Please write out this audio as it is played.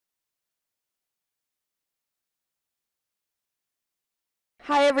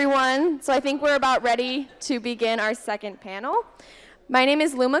Hi, everyone. So I think we're about ready to begin our second panel. My name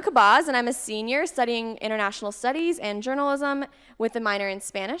is Luma Cabaz, and I'm a senior studying international studies and journalism with a minor in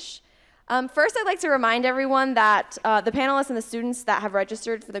Spanish. First, I'd like to remind everyone that the panelists and the students that have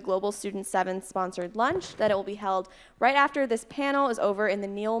registered for the Global Student 7 sponsored lunch, that it will be held right after this panel is over in the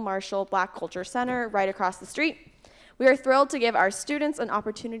Neil Marshall Black Culture Center right across the street. We are thrilled to give our students an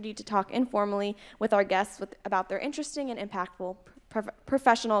opportunity to talk informally with our guests about their interesting and impactful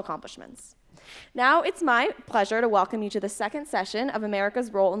professional accomplishments. Now it's my pleasure to welcome you to the second session of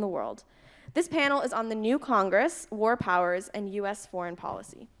America's Role in the World. This panel is on the new Congress, war powers, and U.S. foreign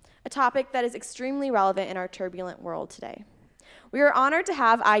policy, a topic that is extremely relevant in our turbulent world today. We are honored to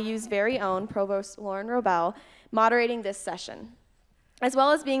have IU's very own Provost Lauren Robel moderating this session. As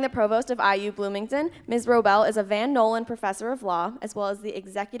well as being the Provost of IU Bloomington, Ms. Robel is a Van Nolan Professor of Law, as well as the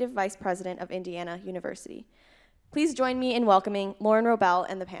Executive Vice President of Indiana University. Please join me in welcoming Lauren Robel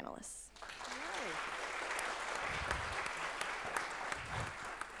and the panelists.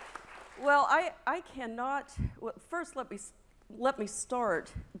 Well, I cannot, well, first let me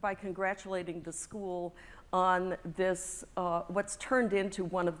start by congratulating the school on this, what's turned into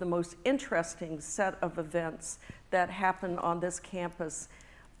one of the most interesting set of events that happen on this campus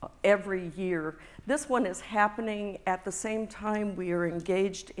every year. This one is happening at the same time we are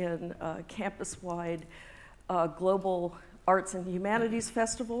engaged in campus-wide Global Arts and Humanities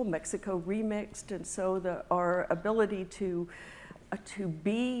Festival, Mexico Remixed, and so our ability to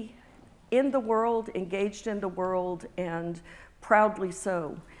be in the world, engaged in the world, and proudly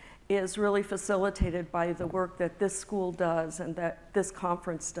so, is really facilitated by the work that this school does and that this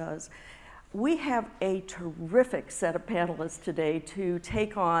conference does. We have a terrific set of panelists today to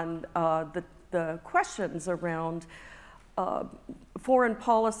take on the questions around foreign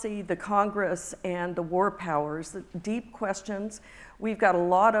policy, the Congress, and the war powers, deep questions. We've got a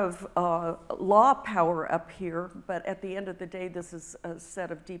lot of law power up here, but at the end of the day, this is a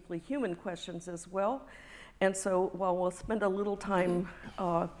set of deeply human questions as well. And so while we'll spend a little time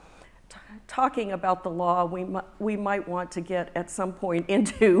talking about the law, we might want to get at some point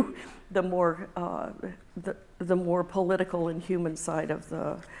into the more political and human side of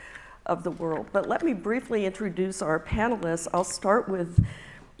the world. But let me briefly introduce our panelists. I'll start with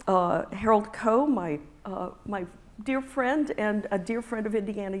Harold Koh, my dear friend and a dear friend of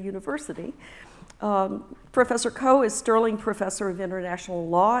Indiana University. Professor Koh is Sterling Professor of International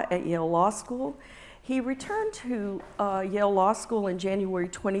Law at Yale Law School. He returned to Yale Law School in January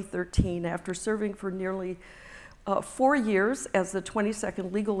 2013 after serving for nearly 4 years as the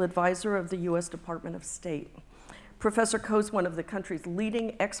 22nd legal advisor of the U.S. Department of State. Professor Koh is one of the country's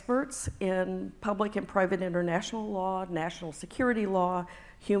leading experts in public and private international law, national security law,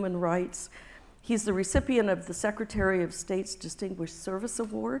 human rights. He's the recipient of the Secretary of State's Distinguished Service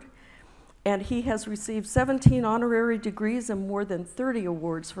Award, and he has received 17 honorary degrees and more than 30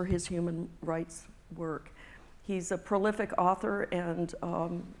 awards for his human rights work. He's a prolific author and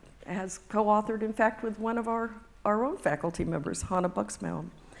has co-authored, in fact, with one of our own faculty members, Hannah Buxbaum.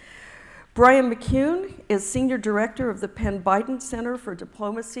 Brian McKeon is Senior Director of the Penn Biden Center for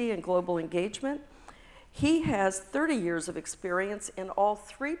Diplomacy and Global Engagement. He has 30 years of experience in all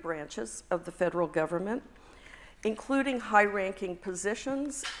 3 branches of the federal government, including high-ranking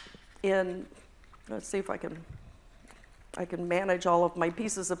positions in, let's see if I can manage all of my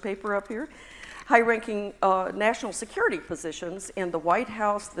pieces of paper up here, high-ranking national security positions in the White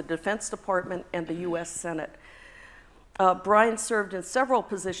House, the Defense Department, and the U.S. Senate. Brian served in several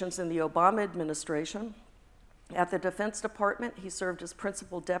positions in the Obama administration. At the Defense Department, he served as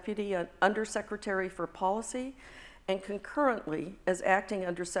Principal Deputy and Undersecretary for Policy, and concurrently as Acting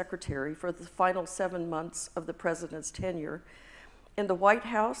Undersecretary for the final 7 months of the President's tenure. In the White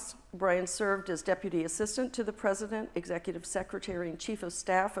House, Brian served as Deputy Assistant to the President, Executive Secretary, and Chief of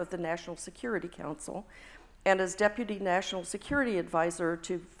Staff of the National Security Council, and as Deputy National Security Advisor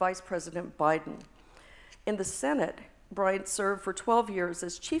to Vice President Biden. In the Senate, Brian served for 12 years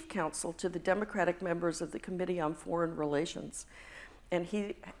as Chief Counsel to the Democratic members of the Committee on Foreign Relations. And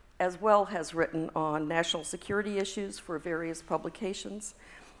he, as well, has written on national security issues for various publications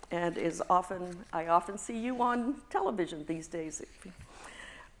and I often see you on television these days.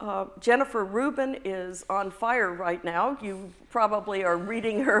 Jennifer Rubin is on fire right now. You probably are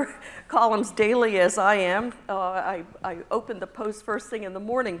reading her columns daily as I am. I open the Post first thing in the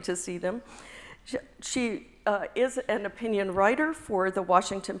morning to see them. She is an opinion writer for the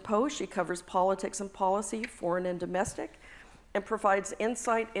Washington Post. She covers politics and policy, foreign and domestic, and provides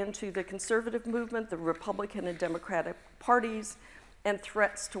insight into the conservative movement, the Republican and Democratic parties, and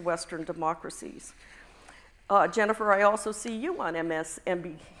threats to Western democracies. Jennifer, I also see you on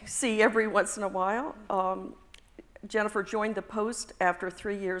MSNBC every once in a while. Jennifer joined the Post after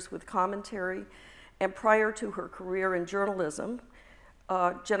 3 years with commentary, and prior to her career in journalism,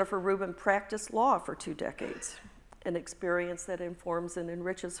 Jennifer Rubin practiced law for 2 decades, an experience that informs and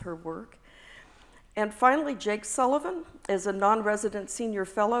enriches her work. And finally, Jake Sullivan is a non-resident senior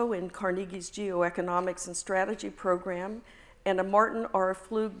fellow in Carnegie's Geoeconomics and Strategy program and a Martin R.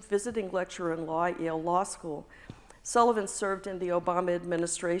 Flug visiting lecturer in law at Yale Law School. Sullivan served in the Obama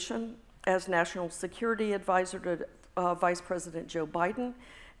administration as National Security Advisor to Vice President Joe Biden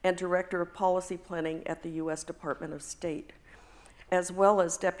and Director of Policy Planning at the U.S. Department of State, as well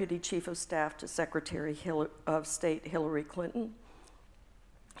as Deputy Chief of Staff to Secretary of State Hillary Clinton.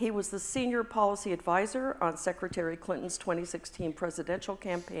 He was the Senior Policy Advisor on Secretary Clinton's 2016 presidential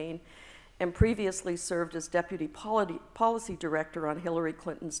campaign and previously served as Deputy Policy Director on Hillary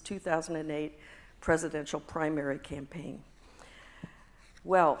Clinton's 2008 presidential primary campaign.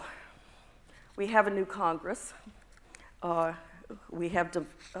 Well, we have a new Congress. We have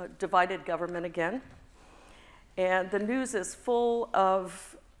divided government again. And the news is full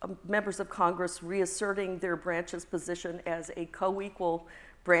of members of Congress reasserting their branch's position as a co-equal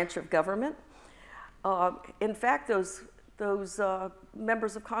branch of government. In fact, those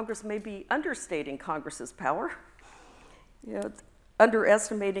members of Congress may be understating Congress's power,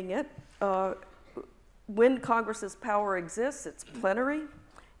 underestimating it. When Congress's power exists, it's plenary,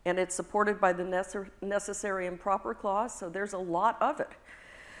 and it's supported by the necessary and proper clause, so there's a lot of it.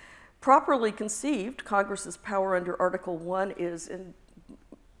 Properly conceived, Congress's power under Article 1 is,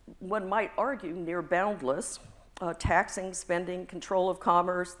 one might argue, near boundless. Taxing, spending, control of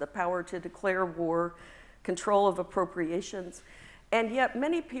commerce, the power to declare war, control of appropriations. And yet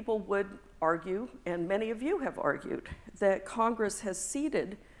many people would argue, and many of you have argued, that Congress has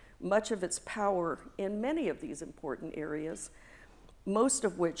ceded much of its power in many of these important areas, most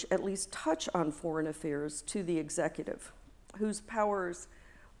of which at least touch on foreign affairs, to the executive, whose powers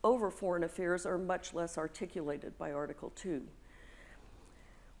over foreign affairs are much less articulated by Article 2.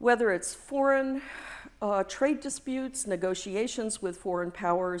 Whether it's foreign trade disputes, negotiations with foreign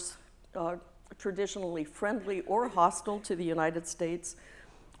powers, traditionally friendly or hostile to the United States,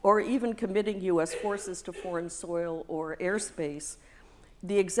 or even committing US forces to foreign soil or airspace,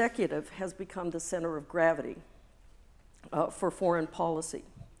 the executive has become the center of gravity for foreign policy.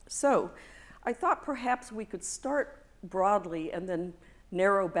 So I thought perhaps we could start broadly and then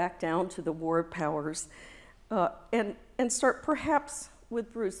narrow back down to the war powers and start perhaps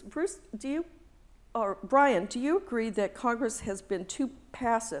with Bruce. Bruce, Brian, do you agree that Congress has been too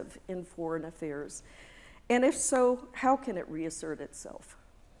passive in foreign affairs? And if so, how can it reassert itself?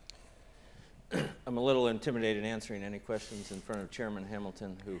 I'm a little intimidated answering any questions in front of Chairman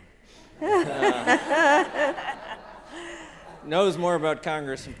Hamilton, who knows more about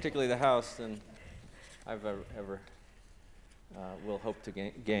Congress, and particularly the House, than I've ever will hope to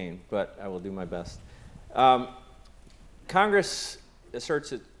gain, but I will do my best. Congress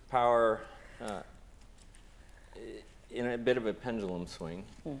asserts its power in a bit of a pendulum swing,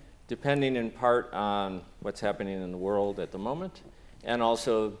 depending in part on what's happening in the world at the moment, and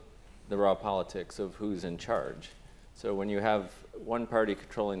also the raw politics of who's in charge. So when you have one party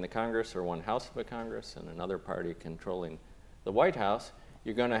controlling the Congress, or one house of a Congress, and another party controlling the White House,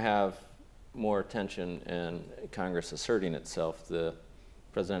 you're going to have more tension and Congress asserting itself. The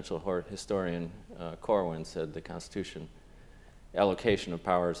presidential historian Corwin said the Constitution allocation of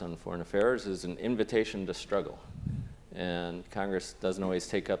powers on foreign affairs is an invitation to struggle. And Congress doesn't always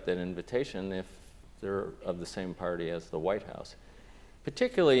take up that invitation if they're of the same party as the White House.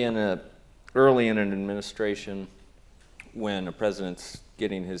 Particularly early in an administration, when a president's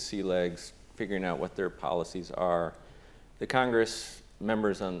getting his sea legs, figuring out what their policies are, the Congress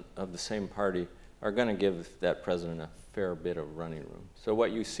members of the same party are going to give that president a fair bit of running room. So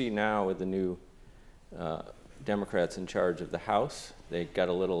what you see now with the new Democrats in charge of the House, they got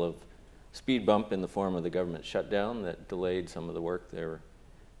a little of speed bump in the form of the government shutdown that delayed some of the work they were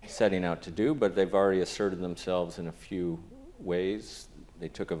setting out to do, but they've already asserted themselves in a few ways. They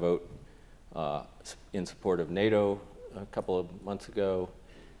took a vote in support of NATO a couple of months ago,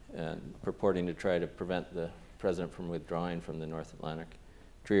 and purporting to try to prevent the president from withdrawing from the North Atlantic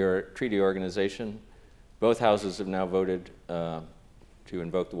Treaty Organization. Both houses have now voted to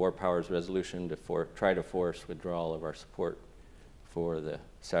invoke the War Powers Resolution to try to force withdrawal of our support for the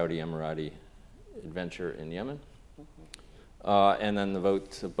Saudi Emirati adventure in Yemen. And then the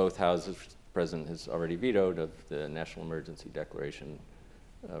votes of both houses, the president has already vetoed, of the national emergency declaration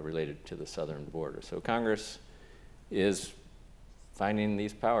related to the southern border. So Congress is finding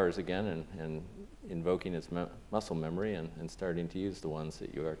these powers again and invoking its muscle memory and starting to use the ones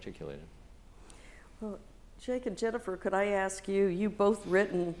that you articulated. Well, Jake and Jennifer, could I ask you, you both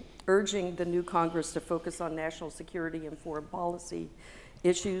written urging the new Congress to focus on national security and foreign policy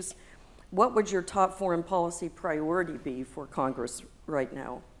issues. What would your top foreign policy priority be for Congress right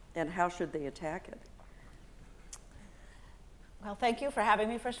now, and how should they attack it? Well, thank you for having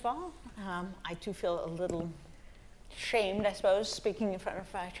me, first of all. I too feel a little shamed, I suppose, speaking in front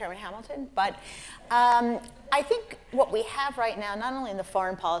of Chairman Hamilton. But I think what we have right now, not only in the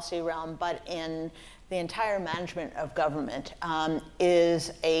foreign policy realm, but in the entire management of government,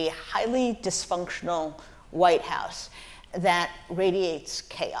 is a highly dysfunctional White House that radiates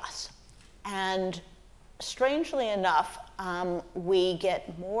chaos. And strangely enough, we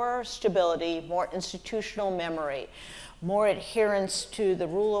get more stability, more institutional memory, more adherence to the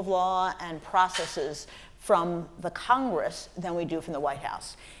rule of law and processes from the Congress than we do from the White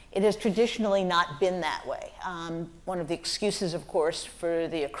House. It has traditionally not been that way. One of the excuses, of course, for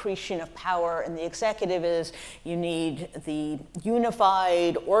the accretion of power in the executive is you need the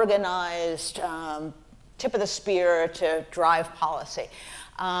unified, organized, tip of the spear to drive policy.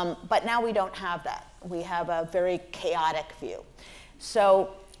 But now we don't have that. We have a very chaotic view.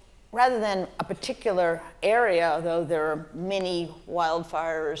 So rather than a particular area, though there are many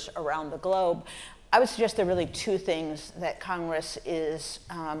wildfires around the globe, I would suggest there are really two things that Congress is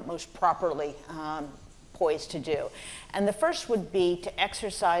most properly poised to do. And the first would be to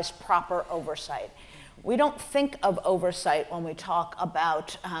exercise proper oversight. We don't think of oversight when we talk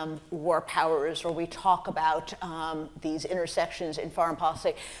about war powers or we talk about these intersections in foreign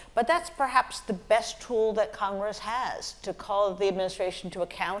policy, but that's perhaps the best tool that Congress has to call the administration to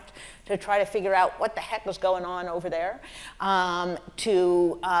account, to try to figure out what the heck was going on over there,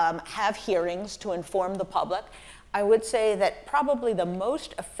 to have hearings to inform the public. I would say that probably the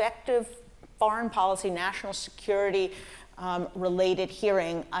most effective foreign policy, national security related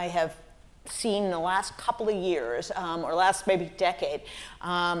hearing I have seen in the last couple of years, or last maybe decade,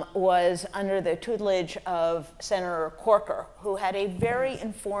 was under the tutelage of Senator Corker, who had a very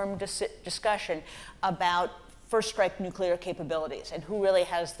informed discussion about first strike nuclear capabilities and who really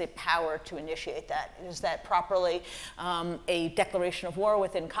has the power to initiate that. Is that properly a declaration of war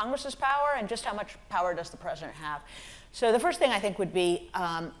within Congress's power, and just how much power does the president have? So the first thing I think would be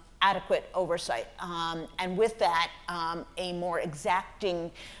adequate oversight, and with that, a more exacting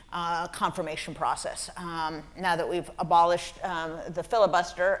confirmation process. Now that we've abolished the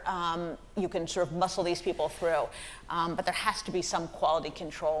filibuster, you can sort of muscle these people through, but there has to be some quality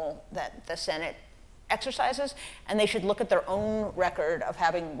control that the Senate exercises, and they should look at their own record of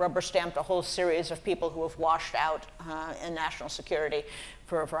having rubber stamped a whole series of people who have washed out in national security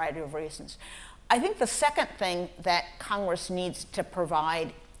for a variety of reasons. I think the second thing that Congress needs to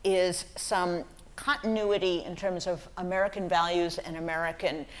provide is some continuity in terms of American values and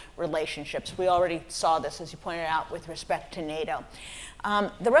American relationships. We already saw this, as you pointed out, with respect to NATO.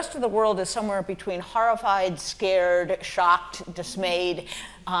 The rest of the world is somewhere between horrified, scared, shocked, dismayed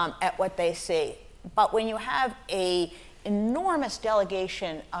at what they see. But when you have an enormous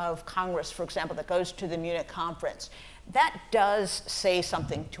delegation of Congress, for example, that goes to the Munich conference, that does say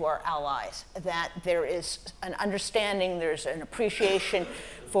something to our allies, that there is an understanding, there's an appreciation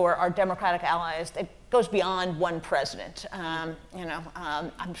for our democratic allies that goes beyond one president. I'm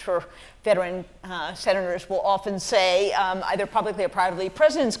sure veteran senators will often say, either publicly or privately,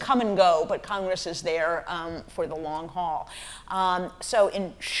 presidents come and go, but Congress is there for the long haul. So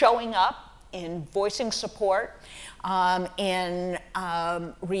in showing up, in voicing support, in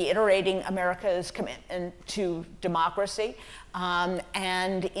reiterating America's commitment to democracy,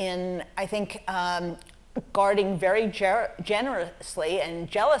 and in, I think, guarding very generously and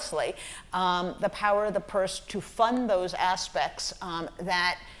jealously the power of the purse to fund those aspects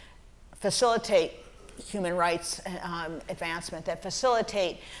that facilitate human rights advancement, that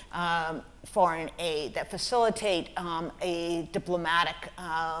facilitate foreign aid, that facilitate a diplomatic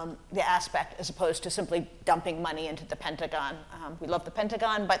aspect, as opposed to simply dumping money into the Pentagon. We love the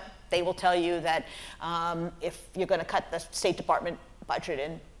Pentagon, but they will tell you that if you're going to cut the State Department budget,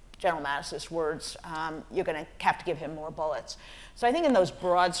 in General Mattis's words, you're going to have to give him more bullets. So I think in those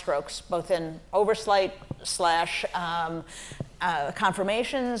broad strokes, both in oversight /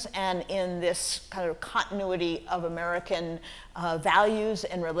 confirmations and in this kind of continuity of American values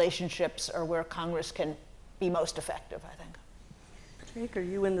and relationships are where Congress can be most effective, I think. Jake, are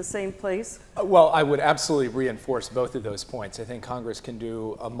you in the same place? Well, I would absolutely reinforce both of those points. I think Congress can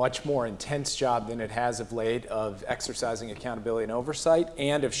do a much more intense job than it has of late of exercising accountability and oversight,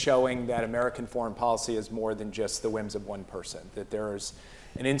 and of showing that American foreign policy is more than just the whims of one person, that there's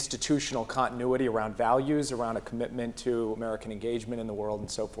an institutional continuity around values, around a commitment to American engagement in the world,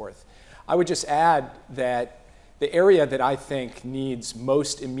 and so forth. I would just add that the area that I think needs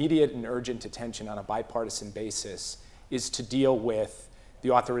most immediate and urgent attention on a bipartisan basis is to deal with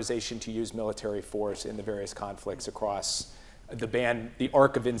the authorization to use military force in the various conflicts across the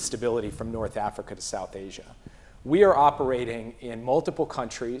arc of instability from North Africa to South Asia. We are operating in multiple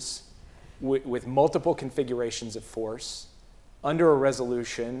countries with multiple configurations of force under a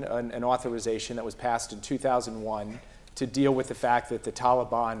resolution, an authorization that was passed in 2001 to deal with the fact that the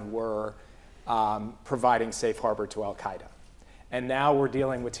Taliban were providing safe harbor to al-Qaeda. And now we're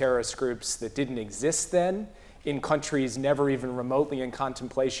dealing with terrorist groups that didn't exist then, in countries never even remotely in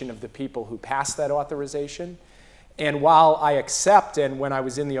contemplation of the people who passed that authorization. And while I accept, and when I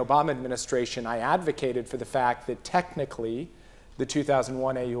was in the Obama administration, I advocated for the fact that technically the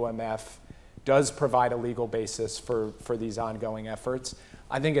 2001 AUMF does provide a legal basis for these ongoing efforts,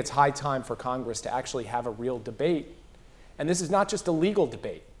 I think it's high time for Congress to actually have a real debate. And this is not just a legal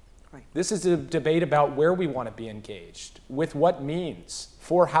debate. Right. This is a debate about where we want to be engaged, with what means,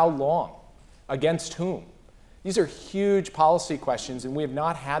 for how long, against whom. These are huge policy questions, and we have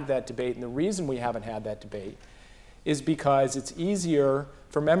not had that debate. And the reason we haven't had that debate is because it's easier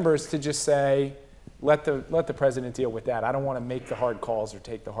for members to just say, let the president deal with that. I don't want to make the hard calls or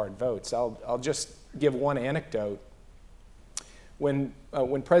take the hard votes. I'll just give one anecdote. When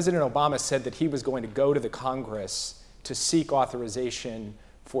President Obama said that he was going to go to the Congress to seek authorization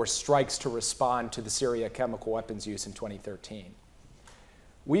for strikes to respond to the Syria chemical weapons use in 2013,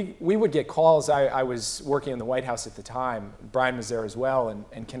 we would get calls. I was working in the White House at the time. Brian was there as well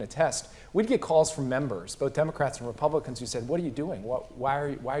and can attest. We'd get calls from members, both Democrats and Republicans, who said, what are you doing?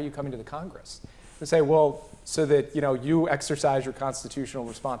 Why are you coming to the Congress? We'd say, well, so that you exercise your constitutional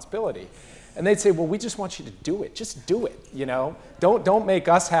responsibility. And they'd say, well, we just want you to do it. Just do it. Don't make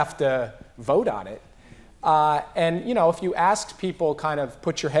us have to vote on it. And if you asked people, kind of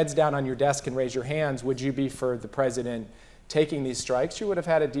put your heads down on your desk and raise your hands, would you be for the president taking these strikes? You would have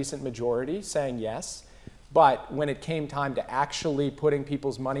had a decent majority saying yes. But when it came time to actually putting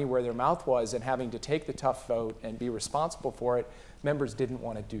people's money where their mouth was and having to take the tough vote and be responsible for it, members didn't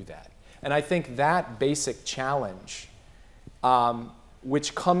want to do that. And I think that basic challenge,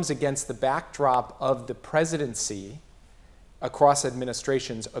 which comes against the backdrop of the presidency across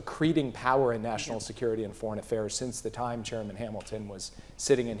administrations accreting power in national security and foreign affairs since the time Chairman Hamilton was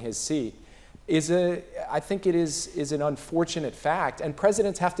sitting in his seat, I think it is an unfortunate fact, and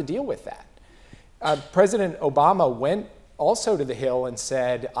presidents have to deal with that. President Obama went also to the Hill and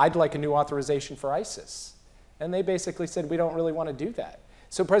said, I'd like a new authorization for ISIS. And they basically said, we don't really want to do that.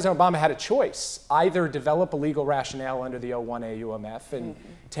 So President Obama had a choice: either develop a legal rationale under the 01 AUMF and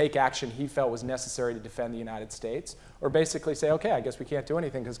take action he felt was necessary to defend the United States, or basically say, okay, I guess we can't do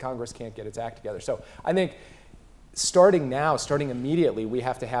anything because Congress can't get its act together. So I think starting immediately, we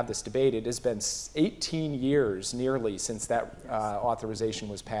have to have this debate. It has been 18 years nearly since that authorization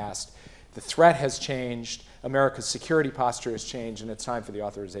was passed. The threat has changed, America's security posture has changed, and it's time for the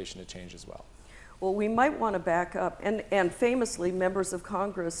authorization to change as well. Well, we might want to back up, and famously, members of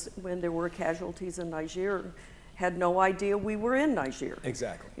Congress, when there were casualties in Niger, had no idea we were in Niger.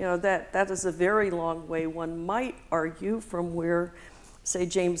 Exactly. That is a very long way, one might argue, from where, say,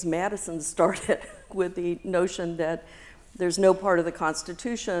 James Madison started with the notion that there's no part of the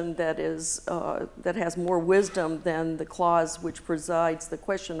Constitution that has more wisdom than the clause which presides the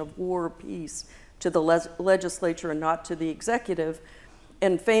question of war or peace to the legislature and not to the executive,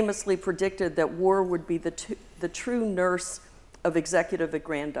 and famously predicted that war would be the true nurse of executive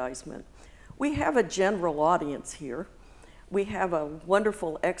aggrandizement. We have a general audience here. We have a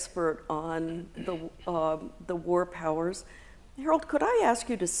wonderful expert on the war powers. Harold, could I ask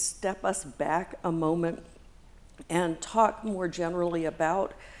you to step us back a moment and talk more generally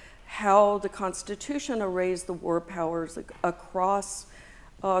about how the Constitution arrays the war powers across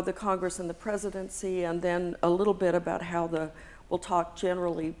the Congress and the presidency, and then a little bit about how we'll talk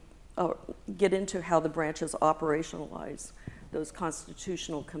generally, get into how the branches operationalize those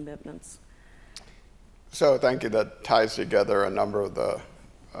constitutional commitments. So thank you. That ties together a number of the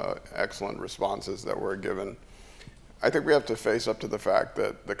excellent responses that were given. I think we have to face up to the fact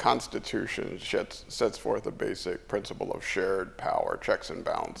that the Constitution sets forth a basic principle of shared power, checks and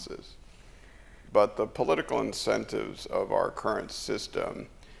balances. But the political incentives of our current system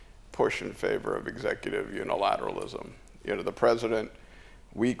push in favor of executive unilateralism. The president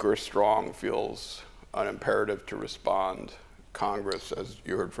weak or strong feels an imperative to respond. Congress, as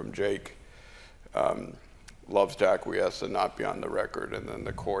you heard from Jake, loves to acquiesce and not be on the record, and then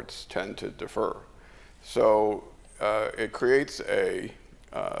the courts tend to defer. So it creates a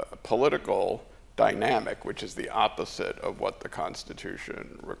political dynamic, which is the opposite of what the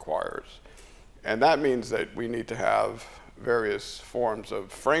Constitution requires. And that means that we need to have various forms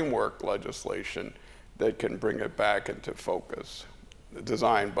of framework legislation that can bring it back into focus,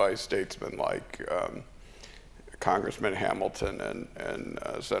 designed by statesmen like Congressman Hamilton and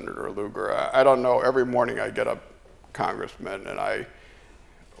Senator Lugar. I don't know, every morning I get up, Congressman, and I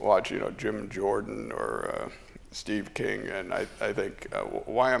watch, Jim Jordan or Steve King, and I think,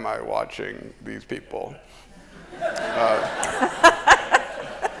 why am I watching these people?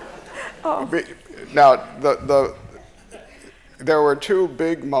 Now, there were two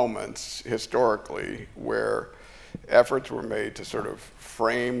big moments historically where efforts were made to sort of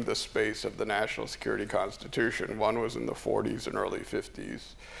frame the space of the National Security Constitution. One was in the 40s and early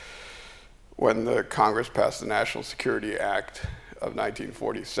 50s, when the Congress passed the National Security Act of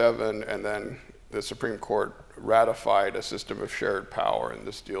 1947, and then the Supreme Court ratified a system of shared power in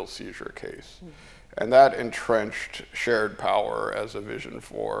the Steele seizure case. And that entrenched shared power as a vision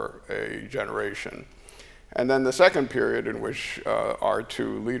for a generation. And then the second period in which our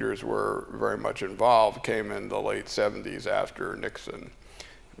two leaders were very much involved came in the late 70s after Nixon,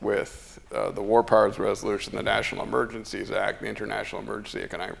 with the War Powers Resolution, the National Emergencies Act, the International Emergency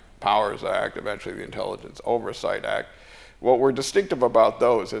Economic Powers Act, eventually the Intelligence Oversight Act. What were distinctive about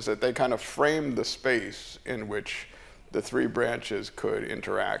those is that they kind of framed the space in which the three branches could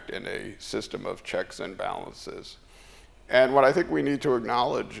interact in a system of checks and balances. And what I think we need to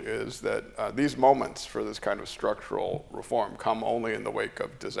acknowledge is that these moments for this kind of structural reform come only in the wake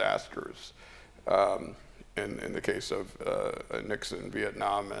of disasters. In the case of Nixon,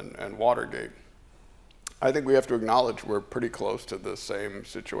 Vietnam, and Watergate. I think we have to acknowledge we're pretty close to the same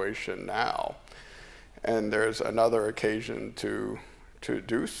situation now. And there's another occasion to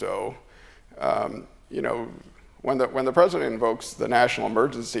do so. When the president invokes the National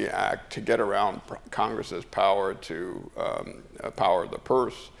Emergency Act to get around Congress's power to power the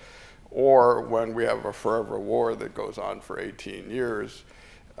purse, or when we have a forever war that goes on for 18 years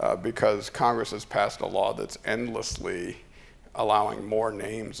because Congress has passed a law that's endlessly allowing more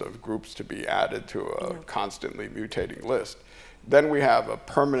names of groups to be added to a constantly mutating list, then we have a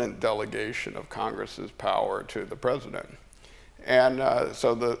permanent delegation of Congress's power to the president. And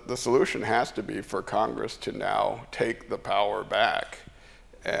so the solution has to be for Congress to now take the power back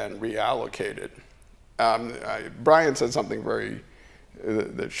and reallocate it. Brian said something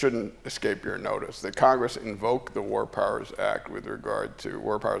that shouldn't escape your notice, that Congress invoked the War Powers Act with regard to,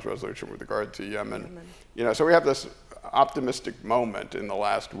 War Powers Resolution with regard to Yemen. So we have this optimistic moment in the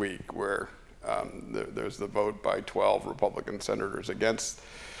last week where there's the vote by 12 Republican senators against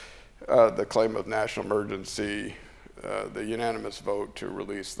the claim of national emergency, the unanimous vote to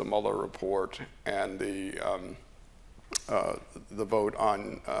release the Mueller report, and the vote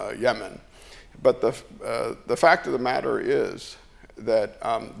on Yemen. But the fact of the matter is that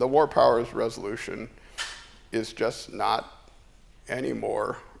the War Powers Resolution is just not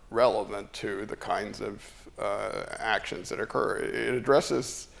anymore relevant to the kinds of actions that occur. It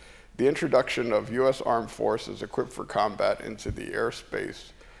addresses the introduction of U.S. armed forces equipped for combat into the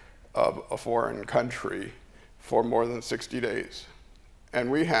airspace of a foreign country for more than 60 days. And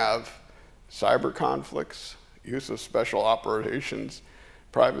we have cyber conflicts, use of special operations,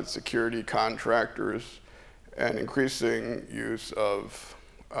 private security contractors, and increasing use of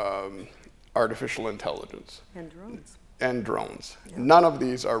artificial intelligence. And drones. Yeah. None of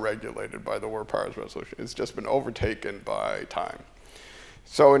these are regulated by the War Powers Resolution. It's just been overtaken by time.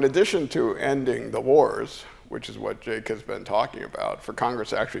 So in addition to ending the wars, which is what Jake has been talking about, for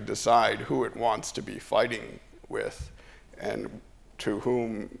Congress to actually decide who it wants to be fighting with and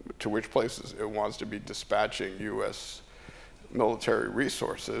to which places it wants to be dispatching U.S. military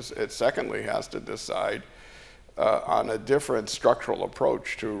resources, it secondly has to decide on a different structural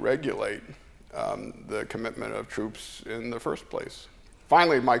approach to regulate the commitment of troops in the first place.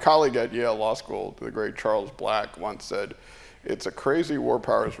 Finally, my colleague at Yale Law School, the great Charles Black, once said, "It's a crazy War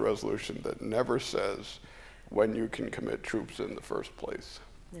Powers Resolution that never says when you can commit troops in the first place."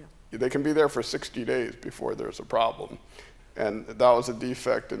 Yeah. They can be there for 60 days before there's a problem. And that was a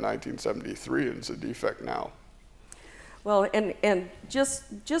defect in 1973, and it's a defect now. Well, and just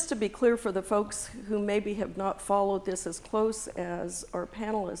to be clear for the folks who maybe have not followed this as close as our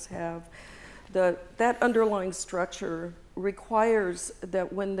panelists have, that underlying structure requires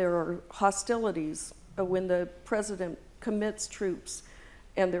that when there are hostilities, when the president commits troops,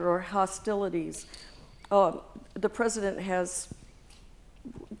 and there are hostilities. The president has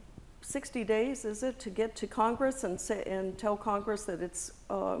 60 days, is it, to get to Congress and tell Congress that it's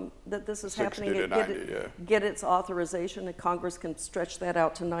that this is happening and get its authorization, and Congress can stretch that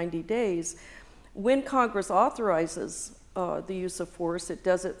out to 90 days. When Congress authorizes the use of force, it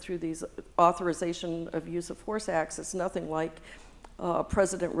does it through these authorization of use of force acts. It's nothing like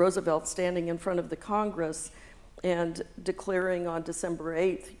President Roosevelt standing in front of the Congress and declaring on December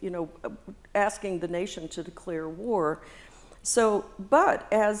 8th, asking the nation to declare war. So, but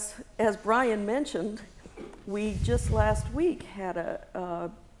as Brian mentioned, we just last week had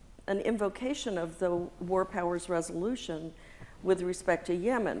an invocation of the War Powers Resolution with respect to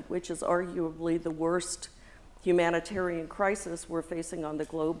Yemen, which is arguably the worst humanitarian crisis we're facing on the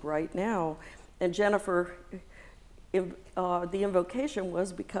globe right now. And Jennifer, the invocation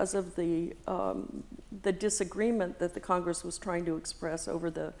was because of the disagreement that the Congress was trying to express over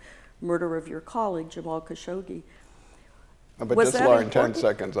the murder of your colleague, Jamal Khashoggi. But just, Lauren, 10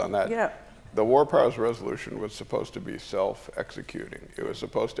 seconds on that. Yeah. The War Powers Resolution was supposed to be self-executing. It was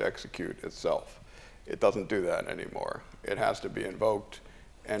supposed to execute itself. It doesn't do that anymore. It has to be invoked,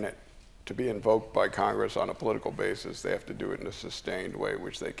 and to be invoked by Congress on a political basis, they have to do it in a sustained way,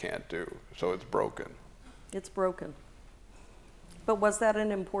 which they can't do. So it's broken. It's broken. But was that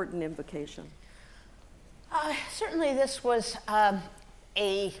an important invocation? Certainly this was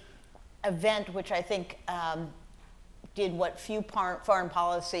a event which I think did what few foreign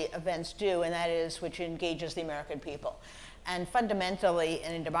policy events do, and that is which engages the American people. And fundamentally,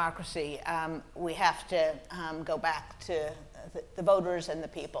 in a democracy, we have to go back to the voters and the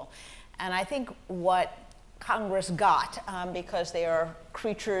people. And I think what Congress got, because they are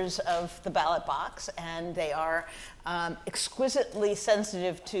creatures of the ballot box and they are exquisitely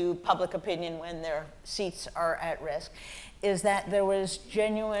sensitive to public opinion when their seats are at risk, is that there was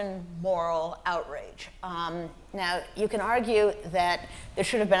genuine moral outrage. Now, you can argue that there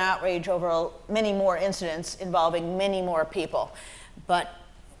should have been outrage over many more incidents involving many more people. But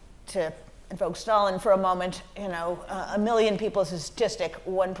to invoke Stalin for a moment, a million people is a statistic,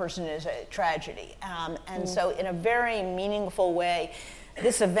 one person is a tragedy. And so in a very meaningful way,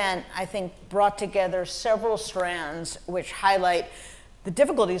 this event, I think, brought together several strands which highlight the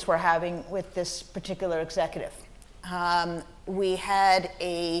difficulties we're having with this particular executive. We had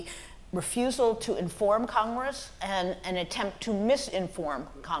a refusal to inform Congress and an attempt to misinform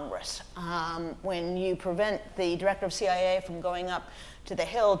Congress. When you prevent the director of CIA from going up to the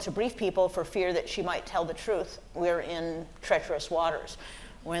Hill to brief people for fear that she might tell the truth, we're in treacherous waters.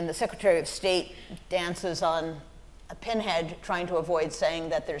 When the Secretary of State dances on a pinhead trying to avoid saying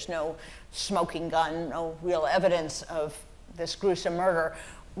that there's no smoking gun, no real evidence of this gruesome murder,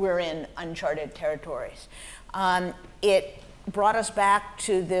 we're in uncharted territories. It brought us back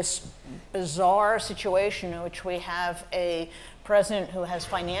to this bizarre situation in which we have a president who has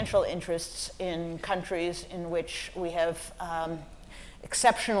financial interests in countries in which we have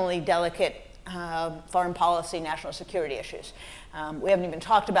exceptionally delicate foreign policy, national security issues. We haven't even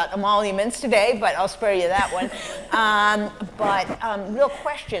talked about emoluments today, but I'll spare you that one. But real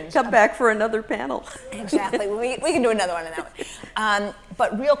questions. Come back for another panel. Exactly. We can do another one on that one.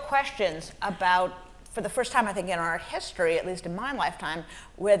 But real questions about, for the first time, I think, in our history, at least in my lifetime,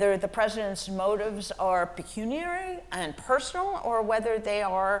 whether the president's motives are pecuniary and personal, or whether they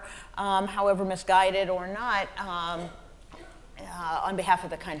are, however misguided or not, on behalf of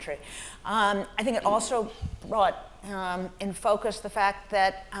the country. I think it also brought in focus the fact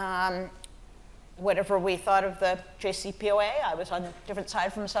that whatever we thought of the JCPOA, I was on a different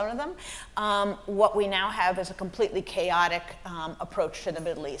side from some of them, what we now have is a completely chaotic approach to the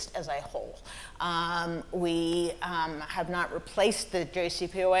Middle East as a whole. We have not replaced the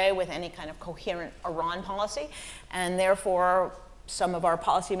JCPOA with any kind of coherent Iran policy, and therefore some of our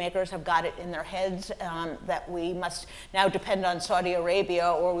policymakers have got it in their heads that we must now depend on Saudi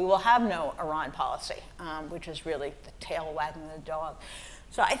Arabia or we will have no Iran policy, which is really the tail wagging the dog.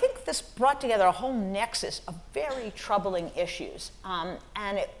 So I think this brought together a whole nexus of very troubling issues.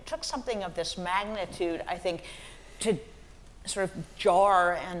 And it took something of this magnitude, I think, to sort of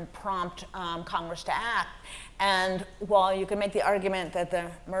jar and prompt Congress to act. And while you can make the argument that the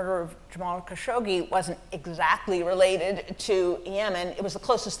murder of Jamal Khashoggi wasn't exactly related to Yemen, it was the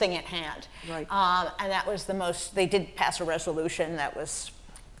closest thing at hand. Right. And that was the most, they did pass a resolution that was,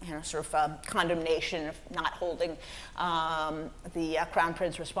 sort of condemnation of not holding the Crown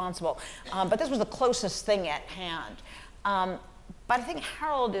Prince responsible. But this was the closest thing at hand. But I think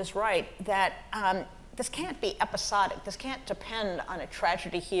Harold is right that this can't be episodic. This can't depend on a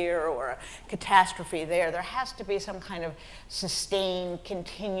tragedy here or a catastrophe there. There has to be some kind of sustained,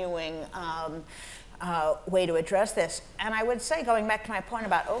 continuing way to address this. And I would say, going back to my point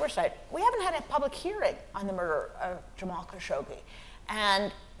about oversight, we haven't had a public hearing on the murder of Jamal Khashoggi.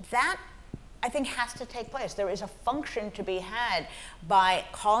 And that, I think, has to take place. There is a function to be had by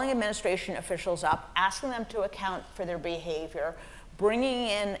calling administration officials up, asking them to account for their behavior, bringing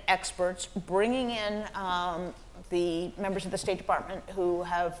in experts, bringing in the members of the State Department who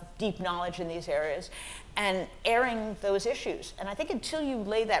have deep knowledge in these areas, and airing those issues. And I think until you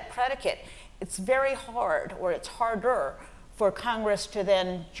lay that predicate, it's very hard, or it's harder, for Congress to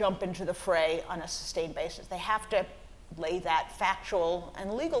then jump into the fray on a sustained basis. They have to lay that factual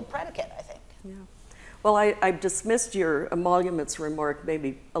and legal predicate, I think. Yeah. Well, I dismissed your emoluments remark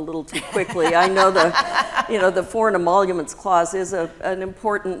maybe a little too quickly. I know the Foreign Emoluments Clause is an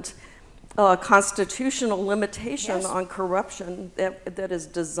important constitutional limitation on corruption that is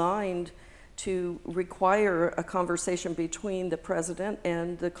designed to require a conversation between the president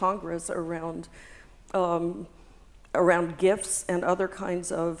and the Congress around gifts and other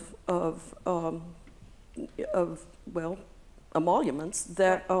kinds of emoluments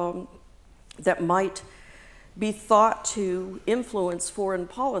that might be thought to influence foreign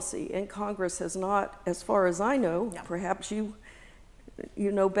policy. And Congress has not, as far as I know, perhaps you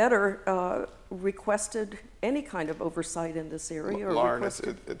know better, requested any kind of oversight in this area. Or Lauren,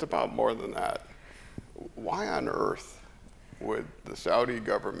 it's about more than that. Why on earth would the Saudi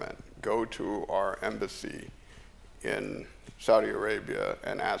government go to our embassy in Saudi Arabia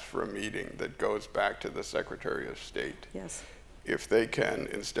and ask for a meeting that goes back to the Secretary of State? Yes. If they can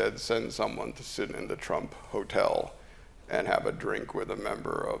instead send someone to sit in the Trump hotel and have a drink with a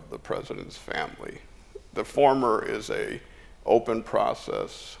member of the president's family. The former is a open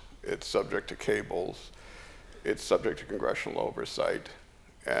process. It's subject to cables. It's subject to congressional oversight,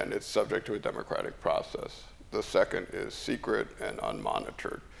 and it's subject to a democratic process. The second is secret and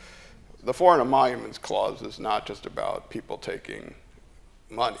unmonitored. The Foreign Emoluments Clause is not just about people taking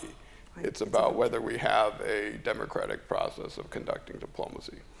money. It's about whether we have a democratic process of conducting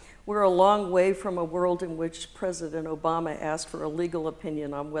diplomacy. We're a long way from a world in which President Obama asked for a legal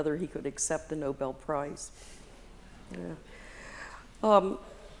opinion on whether he could accept the Nobel Prize. Yeah.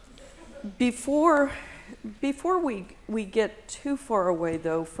 Before we get too far away,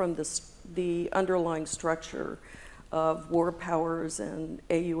 though, from the underlying structure of war powers and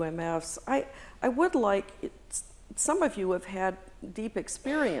AUMFs, I would like, some of you have had deep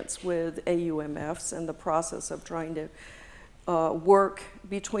experience with AUMFs and the process of trying to work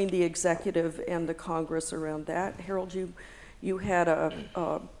between the executive and the Congress around that. Harold, you had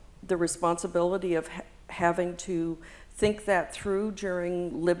the responsibility of having to think that through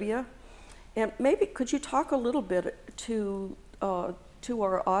during Libya. And maybe could you talk a little bit to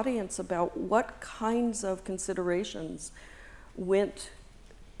our audience about what kinds of considerations went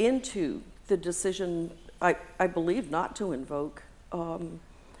into the decision, I believe, not to invoke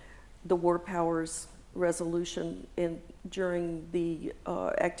the war powers resolution during the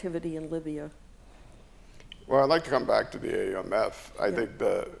activity in Libya? Well, I'd like to come back to the AUMF. I think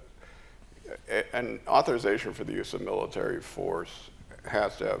an authorization for the use of military force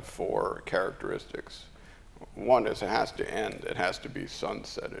has to have 4 characteristics. One is it has to end. It has to be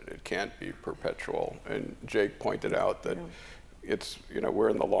sunsetted. It can't be perpetual. And Jake pointed out that it's, we're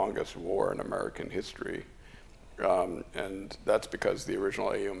in the longest war in American history. And that's because the original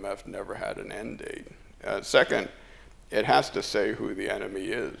AUMF never had an end date. Second, it has to say who the enemy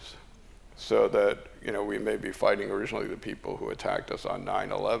is, so that we may be fighting originally the people who attacked us on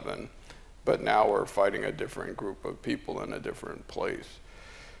 9/11, but now we're fighting a different group of people in a different place.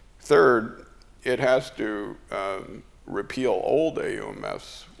 Third, it has to repeal old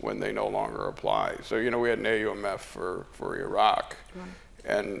AUMFs when they no longer apply. So we had an AUMF for Iraq. Right.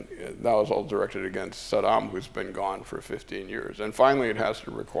 And that was all directed against Saddam, who's been gone for 15 years. And finally, it has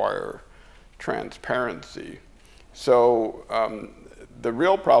to require transparency. So the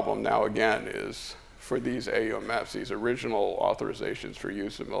real problem now, again, is for these AUMFs, these original authorizations for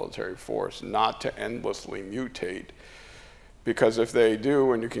use of military force, not to endlessly mutate. Because if they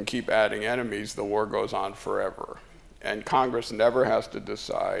do, and you can keep adding enemies, the war goes on forever. And Congress never has to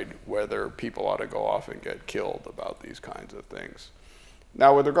decide whether people ought to go off and get killed about these kinds of things.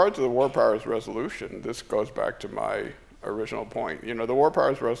 Now, with regard to the War Powers Resolution, this goes back to my original point. The War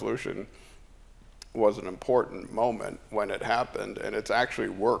Powers Resolution was an important moment when it happened, and it's actually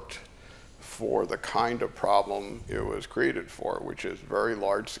worked for the kind of problem it was created for, which is very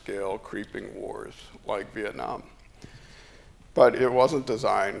large-scale creeping wars like Vietnam. But it wasn't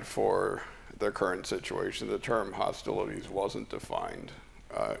designed for their current situation. The term hostilities wasn't defined.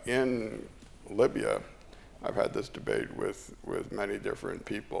 In Libya, I've had this debate with many different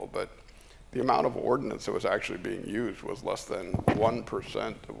people, but the amount of ordnance that was actually being used was less than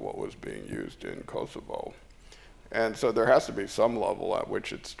 1% of what was being used in Kosovo. And so there has to be some level at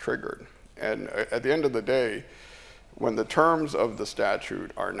which it's triggered. And at the end of the day, when the terms of the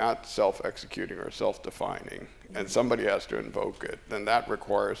statute are not self-executing or self-defining, and somebody has to invoke it, then that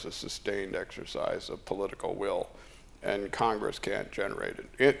requires a sustained exercise of political will, and Congress can't generate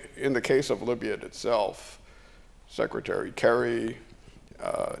it. In the case of Libya itself, Secretary Kerry,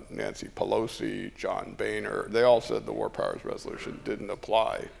 Nancy Pelosi, John Boehner, they all said the War Powers Resolution didn't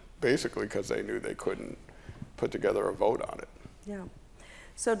apply, basically because they knew they couldn't put together a vote on it. Yeah.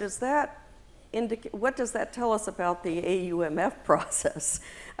 So does that indicate, what does that tell us about the AUMF process?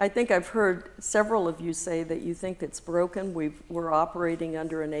 I think I've heard several of you say that you think it's broken. We're operating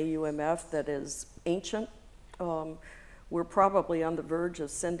under an AUMF that is ancient. We're probably on the verge of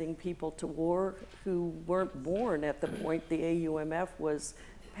sending people to war who weren't born at the point the AUMF was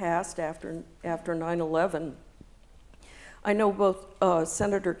passed after 9/11. I know both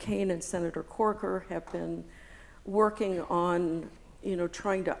Senator Kaine and Senator Corker have been working on,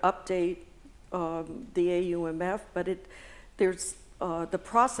 trying to update the AUMF, but there's the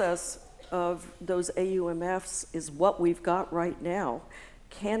process of those AUMFs is what we've got right now.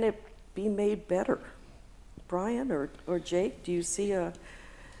 Can it be made better? Brian or Jake, do you see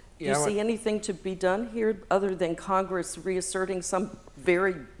anything to be done here other than Congress reasserting some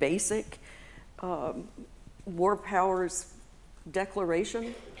very basic war powers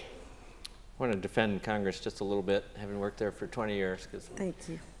declaration? I want to defend Congress just a little bit, having worked there for 20 years. Thank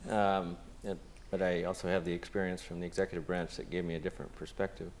you. But I also have the experience from the executive branch that gave me a different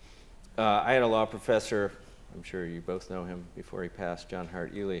perspective. I had a law professor, I'm sure you both know him before he passed, John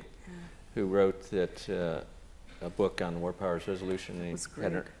Hart Ely, who wrote a book on the War Powers Resolution, and he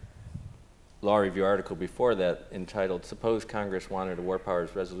had a law review article before that entitled "Suppose Congress Wanted a War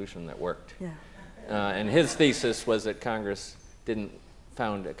Powers Resolution That Worked." Yeah. And his thesis was that Congress didn't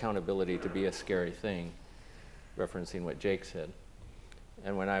found accountability to be a scary thing, referencing what Jake said.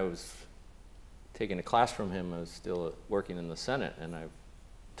 And when I was taking a class from him, I was still working in the Senate, and I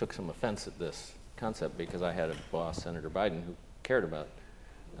took some offense at this concept because I had a boss, Senator Biden, who cared about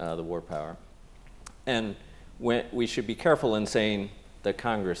the war power. And we should be careful in saying that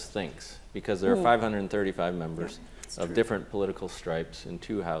Congress thinks, because there are 535 members of different political stripes in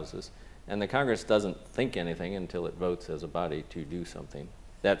 2 houses, and the Congress doesn't think anything until it votes as a body to do something.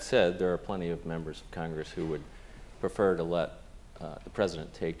 That said, there are plenty of members of Congress who would prefer to let the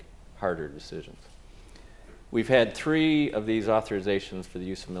president take harder decisions. We've had 3 of these authorizations for the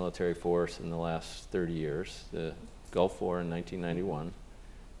use of military force in the last 30 years. The Gulf War in 1991,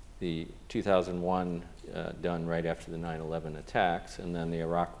 the 2001 done right after the 9/11 attacks, and then the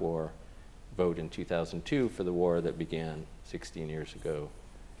Iraq War vote in 2002 for the war that began 16 years ago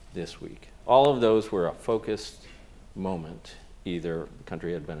this week. All of those were a focused moment. Either the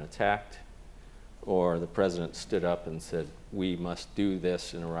country had been attacked, or the president stood up and said, we must do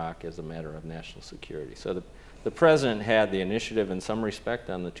this in Iraq as a matter of national security. So the president had the initiative in some respect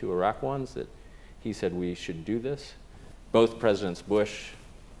on the 2 Iraq ones, that he said we should do this. Both Presidents Bush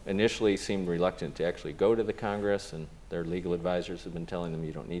initially seemed reluctant to actually go to the Congress, and their legal advisors have been telling them,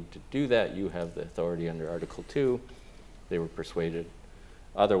 you don't need to do that, you have the authority under Article 2. They were persuaded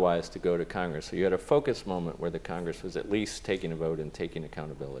otherwise to go to Congress. So you had a focus moment where the Congress was at least taking a vote and taking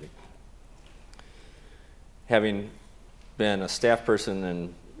accountability. Having been a staff person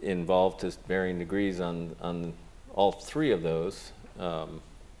and involved to varying degrees on all 3 of those,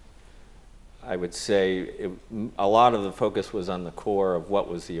 I would say a lot of the focus was on the core of what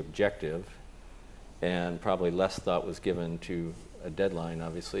was the objective, and probably less thought was given to a deadline,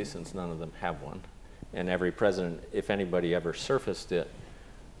 obviously, since none of them have one. And every president, if anybody ever surfaced it,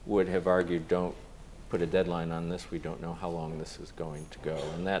 would have argued, don't put a deadline on this, we don't know how long this is going to go.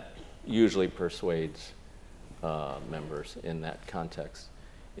 And that usually persuades members in that context.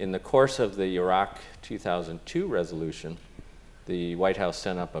 In the course of the Iraq 2002 resolution, the White House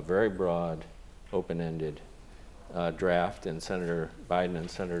sent up a very broad, open-ended draft, and Senator Biden and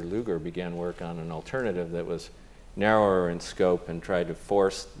Senator Lugar began work on an alternative that was narrower in scope and tried to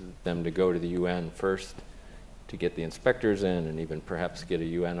force them to go to the UN first to get the inspectors in, and even perhaps get a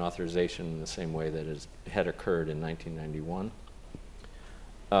UN authorization in the same way that had occurred in 1991.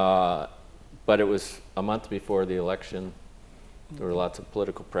 But it was a month before the election. There were lots of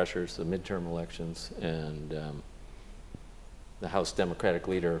political pressures, the midterm elections, and the House Democratic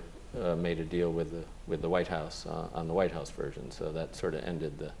leader made a deal with the White House on the White House version. So that sort of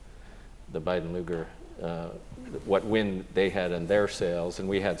ended the Biden-Lugar, what wind they had in their sails, and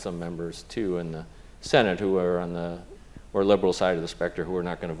we had some members too in the Senate who were on the more liberal side of the spectrum who were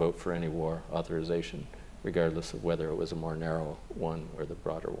not going to vote for any war authorization, regardless of whether it was a more narrow one or the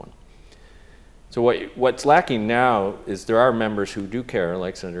broader one. So what's lacking now is there are members who do care,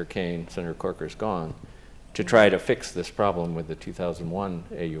 like Senator Kaine, Senator Corker's gone, to try to fix this problem with the 2001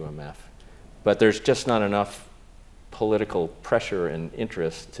 AUMF. But there's just not enough political pressure and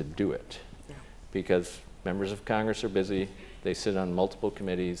interest to do it. Because members of Congress are busy, they sit on multiple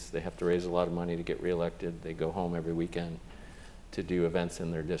committees, they have to raise a lot of money to get reelected, they go home every weekend to do events in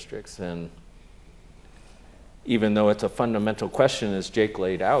their districts. And even though it's a fundamental question, as Jake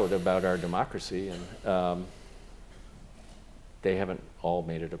laid out, about our democracy, and they haven't all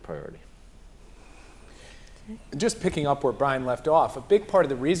made it a priority. Just picking up where Brian left off, a big part of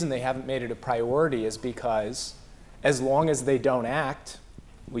the reason they haven't made it a priority is because as long as they don't act,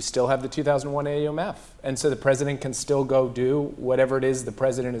 we still have the 2001 AUMF. And so the president can still go do whatever it is the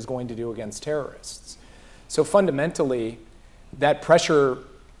president is going to do against terrorists. So fundamentally, that pressure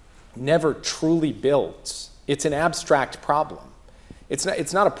never truly builds. It's an abstract problem. It's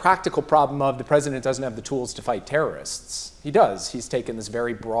not a practical problem of the president doesn't have the tools to fight terrorists. He does. He's taken this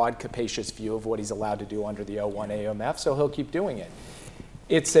very broad, capacious view of what he's allowed to do under the 01 AUMF, so he'll keep doing it.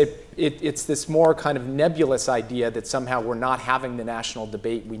 It's this more kind of nebulous idea that somehow we're not having the national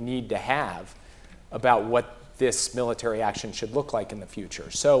debate we need to have about what this military action should look like in the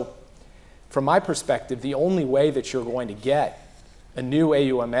future. So from my perspective, the only way that you're going to get a new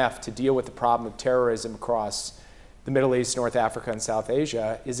AUMF to deal with the problem of terrorism across the Middle East, North Africa, and South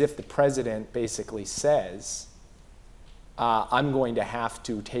Asia is if the president basically says, I'm going to have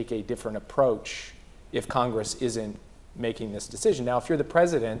to take a different approach if Congress isn't making this decision. Now, if you're the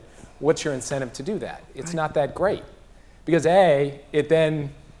president, what's your incentive to do that? It's not that great. Because A, it then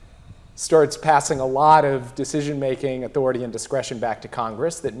starts passing a lot of decision-making authority and discretion back to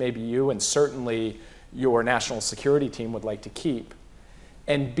Congress that maybe you and certainly your national security team would like to keep.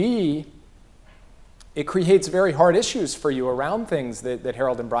 And B, it creates very hard issues for you around things that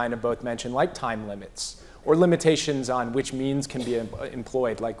Harold and Brian have both mentioned, like time limits, or limitations on which means can be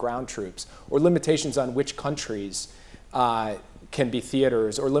employed, like ground troops, or limitations on which countries can be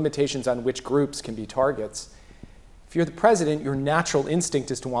theaters, or limitations on which groups can be targets. If you're the president, your natural instinct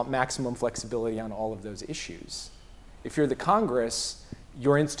is to want maximum flexibility on all of those issues. If you're the Congress,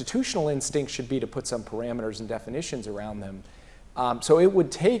 your institutional instinct should be to put some parameters and definitions around them. So it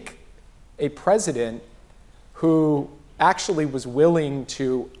would take a president who actually was willing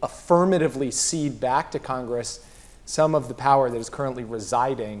to affirmatively cede back to Congress some of the power that is currently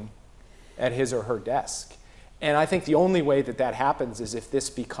residing at his or her desk. And I think the only way that that happens is if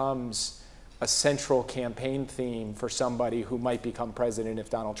this becomes a central campaign theme for somebody who might become president if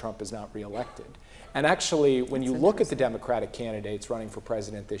Donald Trump is not reelected. And actually, when you look at the Democratic candidates running for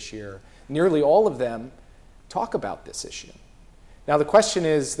president this year, nearly all of them talk about this issue. Now, the question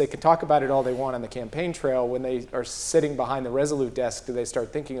is, they can talk about it all they want on the campaign trail. When they are sitting behind the Resolute desk, do they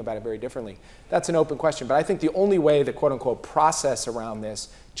start thinking about it very differently? That's an open question. But I think the only way the quote-unquote process around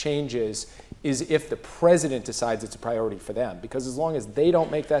this changes is if the president decides it's a priority for them. Because as long as they don't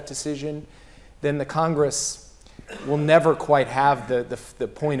make that decision, then the Congress will never quite have the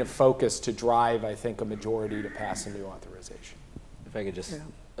point of focus to drive, I think, a majority to pass a new authorization. If I could just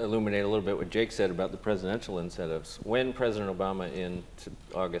illuminate a little bit what Jake said about the presidential incentives. When President Obama in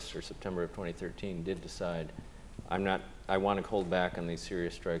August or September of 2013 did decide, I want to hold back on these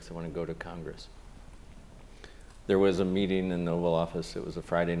serious strikes, I want to go to Congress. There was a meeting in the Oval Office. It was a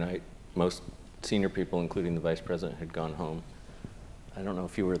Friday night. Most senior people, including the vice president, had gone home. I don't know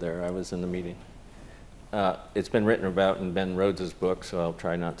if you were there. I was in the meeting. It's been written about in Ben Rhodes' book, so I'll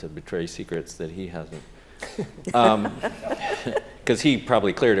try not to betray secrets that he hasn't. Because he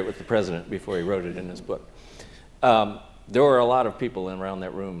probably cleared it with the president before he wrote it in his book. There were a lot of people around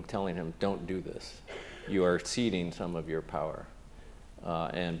that room telling him, don't do this. You are ceding some of your power.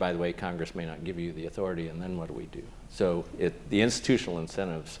 And by the way, Congress may not give you the authority, and then what do we do? So the institutional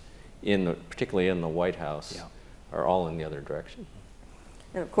incentives, particularly in the White House, are all in the other direction.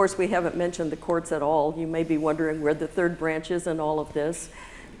 And of course, we haven't mentioned the courts at all. You may be wondering where the third branch is in all of this.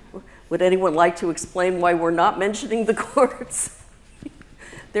 Would anyone like to explain why we're not mentioning the courts?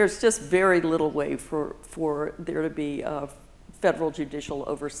 There's just very little way for there to be federal judicial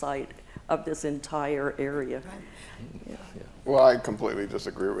oversight of this entire area. Yeah. Well, I completely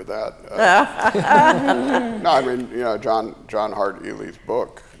disagree with that. No, I mean, John Hart Ely's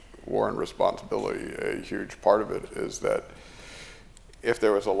book, War and Responsibility, a huge part of it is that if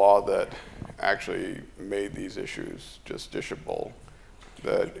there was a law that actually made these issues justiciable,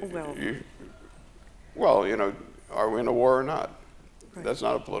 that Well, you know, are we in a war or not? Right. That's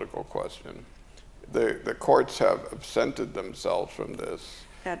not a political question. The courts have absented themselves from this.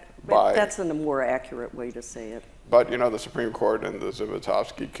 That's a more accurate way to say it. But, you know, the Supreme Court in the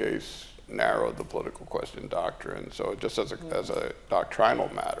Zivotofsky case narrowed the political question doctrine. So just as a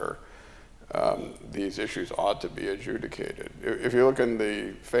doctrinal matter, these issues ought to be adjudicated. If you look in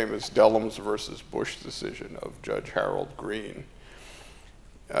the famous Dellums versus Bush decision of Judge Harold Green,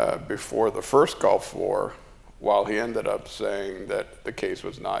 before the first Gulf War, while he ended up saying that the case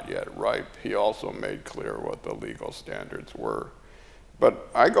was not yet ripe, he also made clear what the legal standards were. But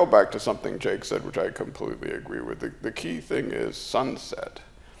I go back to something Jake said, which I completely agree with. The key thing is sunset.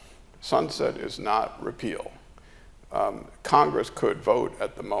 Sunset is not repeal. Congress could vote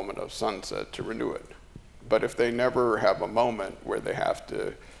at the moment of sunset to renew it. But if they never have a moment where they have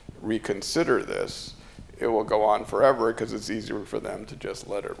to reconsider this, it will go on forever because it's easier for them to just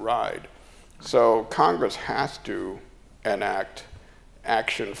let it ride. So Congress has to enact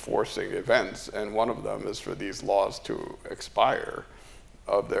action-forcing events, and one of them is for these laws to expire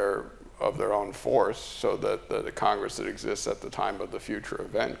of their own force, so that the Congress that exists at the time of the future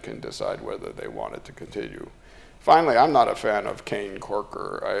event can decide whether they want it to continue. Finally, I'm not a fan of Kane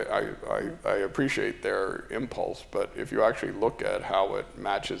Corker. I appreciate their impulse, but if you actually look at how it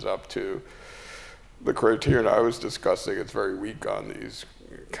matches up to the criterion I was discussing, it's very weak on these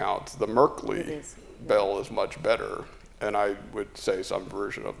counts. The Merkley bill is much better, and I would say some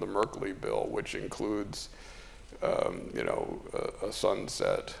version of the Merkley bill, which includes you know, a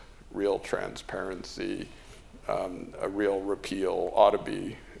sunset, real transparency, a real repeal ought to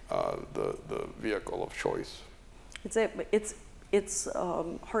be the vehicle of choice. It's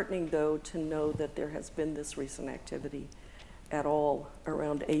heartening, though, to know that there has been this recent activity at all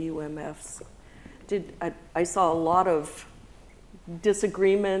around AUMFs. I saw a lot of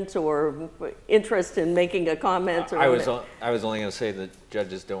disagreement or interest in making a comment. Or I was only going to say that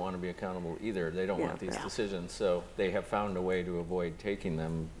judges don't want to be accountable either. They don't want these Yeah. decisions, so they have found a way to avoid taking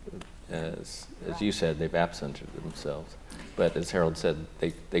them. As you said, they've absented themselves. But as Harold said,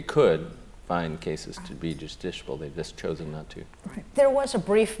 they could find cases to be justiciable. They've just chosen not to. Right. There was a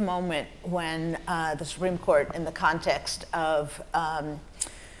brief moment when the Supreme Court, in the context of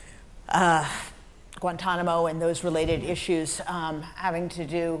Guantanamo and those related issues having to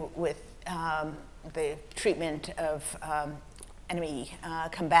do with the treatment of enemy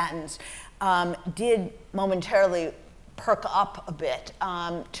combatants, did momentarily perk up a bit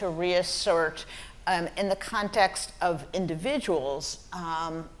to reassert, in the context of individuals,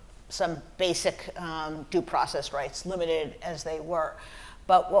 some basic due process rights, limited as they were.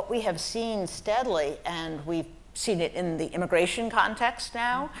 But what we have seen steadily, and we've seen it in the immigration context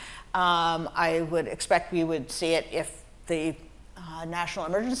now, I would expect we would see it if the national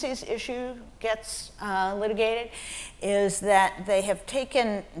emergencies issue gets litigated, is that they have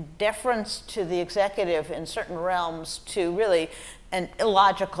taken deference to the executive in certain realms to really an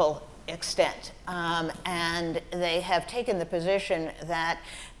illogical extent. And they have taken the position that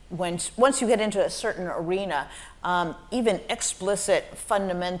once you get into a certain arena, even explicit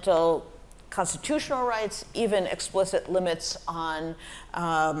fundamental constitutional rights, even explicit limits on,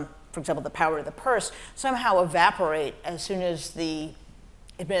 for example, the power of the purse, somehow evaporate as soon as the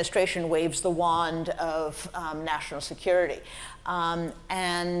administration waves the wand of national security.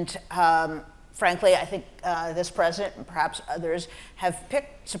 Frankly, I think this president and perhaps others have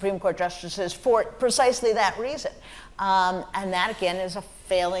picked Supreme Court justices for precisely that reason. And that, again, is a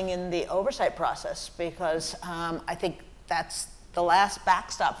failing in the oversight process, because I think that's the last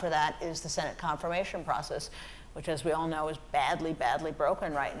backstop for that is the Senate confirmation process, which, as we all know, is badly, badly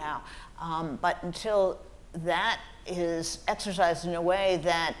broken right now. But until that is exercised in a way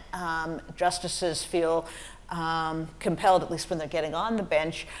that justices feel compelled, at least when they're getting on the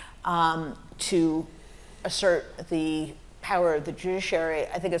bench, to assert the power of the judiciary,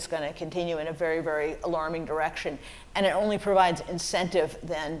 I think it's going to continue in a very, very alarming direction. And it only provides incentive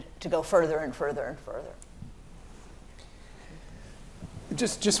then to go further and further and further.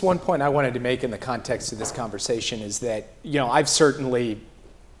 Just one point I wanted to make in the context of this conversation is that, you know, I've certainly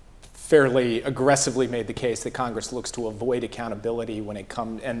fairly aggressively made the case that Congress looks to avoid accountability when it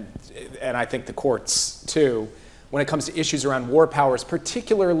comes, and I think the courts too, when it comes to issues around war powers,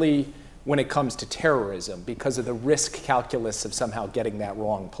 particularly when it comes to terrorism, because of the risk calculus of somehow getting that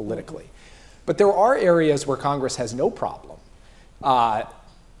wrong politically. But there are areas where Congress has no problem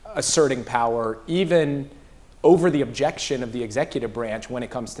asserting power, even over the objection of the executive branch when it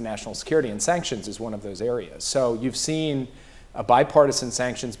comes to national security, and sanctions is one of those areas. So you've seen A bipartisan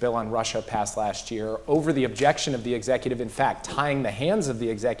sanctions bill on Russia passed last year over the objection of the executive, in fact, tying the hands of the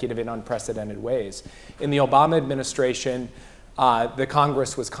executive in unprecedented ways. In the Obama administration, the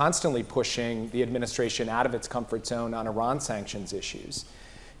Congress was constantly pushing the administration out of its comfort zone on Iran sanctions issues.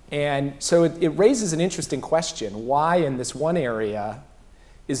 And so it raises an interesting question. Why in this one area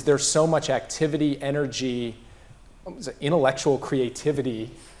is there so much activity, energy, intellectual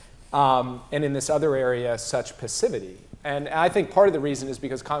creativity, and in this other area, such passivity? And I think part of the reason is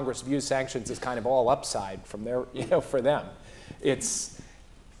because Congress views sanctions as kind of all upside from their, for them. It's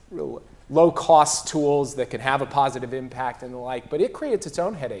real low-cost tools that can have a positive impact and the like, but it creates its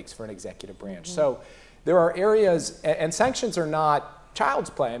own headaches for an executive branch. Mm-hmm. So there are areas, and sanctions are not child's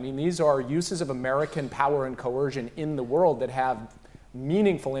play. I mean, these are uses of American power and coercion in the world that have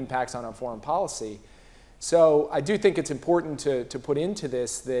meaningful impacts on our foreign policy. So I do think it's important to put into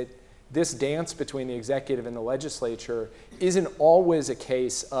this that this dance between the executive and the legislature isn't always a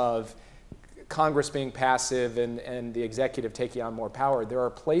case of Congress being passive and the executive taking on more power. There are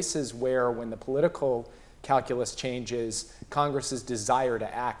places where, when the political calculus changes, Congress's desire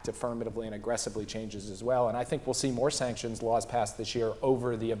to act affirmatively and aggressively changes as well. And I think we'll see more sanctions laws passed this year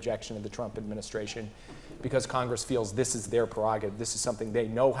over the objection of the Trump administration, because Congress feels this is their prerogative. This is something they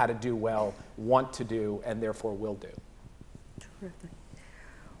know how to do well, want to do, and therefore will do. Terrific.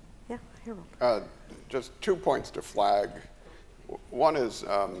 Yeah, Harold. Just 2 points to flag. One is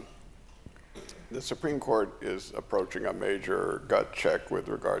the Supreme Court is approaching a major gut check with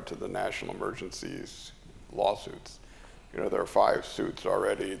regard to the national emergencies lawsuits. There are 5 suits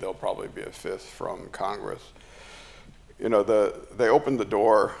already. There'll probably be a 5th from Congress. They opened the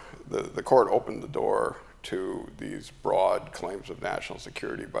door, the court opened the door to these broad claims of national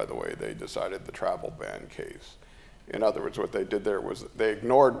security by the way they decided the travel ban case. In other words, what they did there was they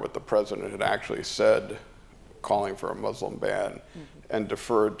ignored what the president had actually said, calling for a Muslim ban, mm-hmm. and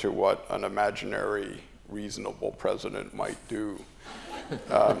deferred to what an imaginary, reasonable president might do.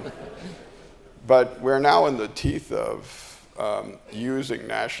 But we're now in the teeth of using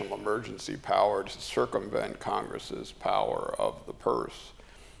national emergency power to circumvent Congress's power of the purse.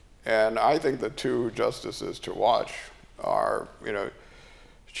 And I think the 2 justices to watch are,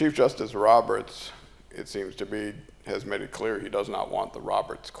 Chief Justice Roberts, it seems to be, has made it clear he does not want the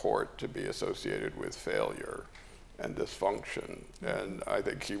Roberts Court to be associated with failure and dysfunction. And I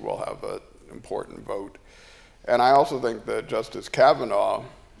think he will have an important vote. And I also think that Justice Kavanaugh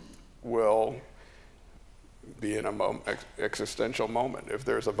will be in an existential moment. If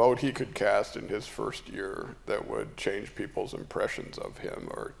there's a vote he could cast in his first year that would change people's impressions of him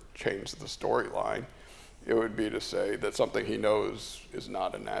or change the storyline, it would be to say that something he knows is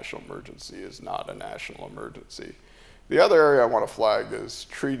not a national emergency is not a national emergency. The other area I want to flag is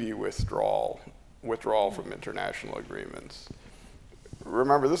treaty withdrawal from international agreements.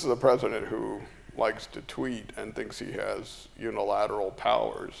 Remember, this is a president who likes to tweet and thinks he has unilateral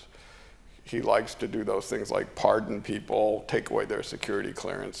powers. He likes to do those things like pardon people, take away their security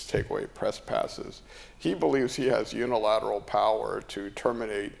clearance, take away press passes. He believes he has unilateral power to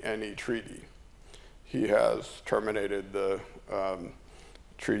terminate any treaty. He has terminated the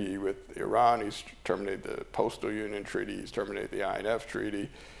treaty with Iran, he's terminated the Postal Union Treaty, he's terminated the INF Treaty.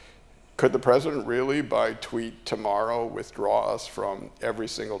 Could the president really, by tweet tomorrow, withdraw us from every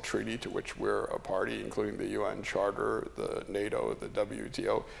single treaty to which we're a party, including the UN Charter, the NATO, the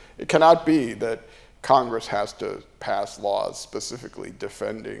WTO? It cannot be that Congress has to pass laws specifically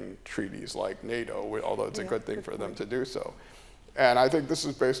defending treaties like NATO, although it's a good thing for them to do so. And I think this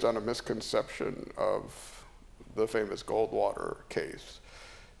is based on a misconception of the famous Goldwater case.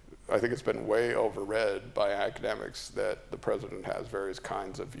 I think it's been way overread by academics that the president has various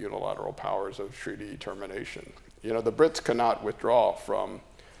kinds of unilateral powers of treaty termination. The Brits cannot withdraw from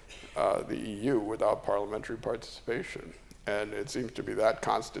the EU without parliamentary participation. And it seems to be that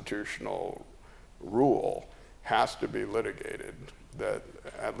constitutional rule has to be litigated, that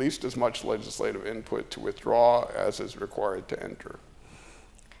at least as much legislative input to withdraw as is required to enter.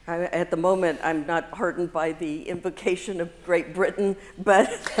 At the moment, I'm not heartened by the invocation of Great Britain, but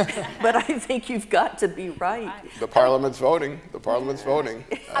I think you've got to be right. The Parliament's voting. The Parliament's voting.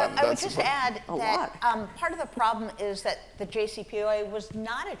 I would just add that part of the problem is that the JCPOA was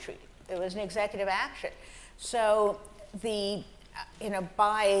not a treaty. It was an executive action. So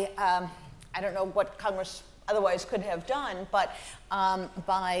by I don't know what Congress otherwise could have done, but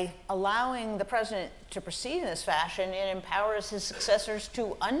by allowing the president to proceed in this fashion, it empowers his successors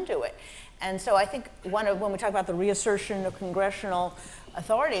to undo it. And so I think when we talk about the reassertion of congressional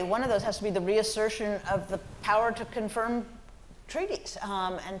authority, one of those has to be the reassertion of the power to confirm treaties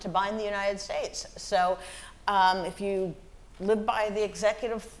and to bind the United States. So if you live by the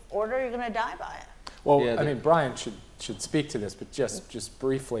executive order, you're going to die by it. Well, Yeah, I mean, Brian should speak to this, but just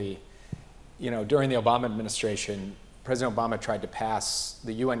briefly, during the Obama administration, President Obama tried to pass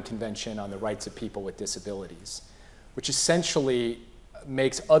the UN Convention on the Rights of People with Disabilities, which essentially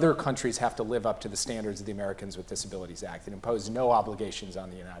makes other countries have to live up to the standards of the Americans with Disabilities Act. It imposed no obligations on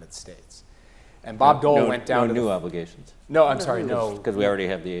the United States. And Bob Dole went down to no new obligations. No, I'm sorry, no. Because we already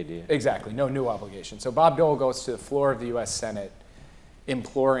have the ADA. Exactly, no new obligation. So Bob Dole goes to the floor of the US Senate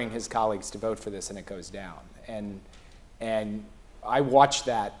imploring his colleagues to vote for this, and it goes down. And I watched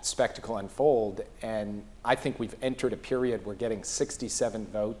that spectacle unfold, and I think we've entered a period where getting 67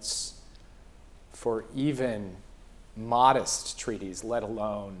 votes for even modest treaties, let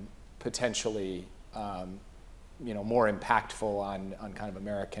alone potentially more impactful on kind of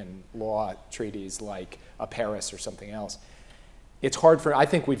American law treaties like a Paris or something else. It's hard I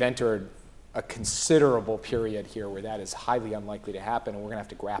think we've entered a considerable period here where that is highly unlikely to happen, and we're going to have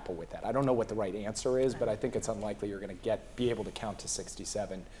to grapple with that. I don't know what the right answer is, but I think it's unlikely you're going to be able to count to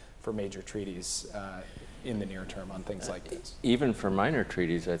 67 for major treaties in the near term on things like this. Even for minor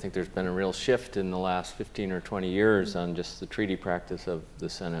treaties, I think there's been a real shift in the last 15 or 20 years on just the treaty practice of the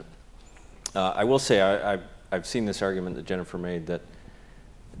Senate. I will say I've seen this argument that Jennifer made that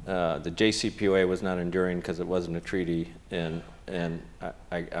the JCPOA was not enduring because it wasn't a treaty, and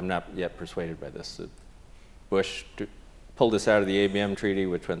I'm not yet persuaded by this. That Bush pulled us out of the ABM treaty,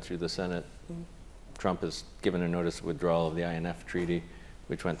 which went through the Senate. Trump has given a notice of withdrawal of the INF treaty,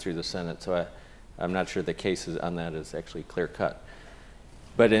 which went through the Senate. So I'm not sure the case on that is actually clear cut.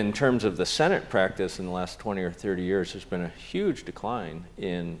 But in terms of the Senate practice in the last 20 or 30 years, there's been a huge decline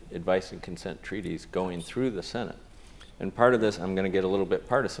in advice and consent treaties going through the Senate. And part of this, I'm going to get a little bit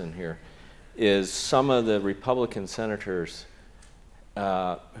partisan here, is some of the Republican senators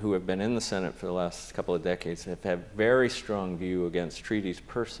who have been in the Senate for the last couple of decades have had very strong view against treaties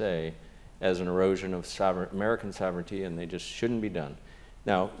per se as an erosion of American sovereignty, and they just shouldn't be done.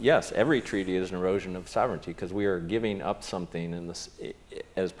 Now, yes, every treaty is an erosion of sovereignty because we are giving up something in this,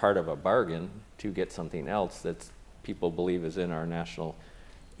 as part of a bargain to get something else that people believe is in our national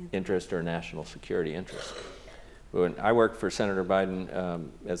interest or national security interest. When I worked for Senator Biden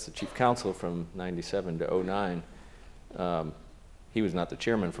as the chief counsel from '97 to '09, he was not the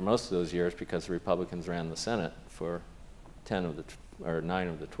chairman for most of those years because the Republicans ran the Senate for 9 of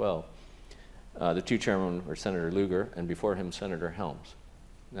the 12. The two chairmen were Senator Lugar and before him Senator Helms.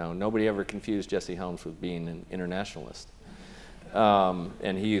 Now, nobody ever confused Jesse Helms with being an internationalist.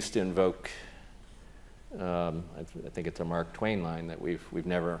 And he used to invoke, I think it's a Mark Twain line, that we've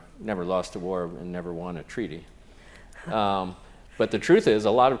never lost a war and never won a treaty. But the truth is,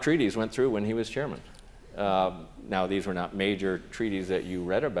 a lot of treaties went through when he was chairman. Now, these were not major treaties that you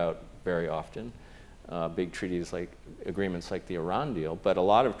read about very often, big treaties like agreements like the Iran deal, but a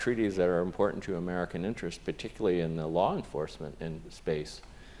lot of treaties that are important to American interest, particularly in the law enforcement in space.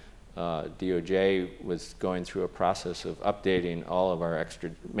 DOJ was going through a process of updating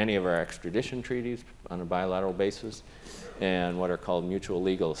many of our extradition treaties on a bilateral basis, and what are called mutual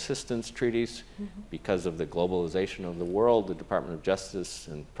legal assistance treaties. Because of the globalization of the world, the Department of Justice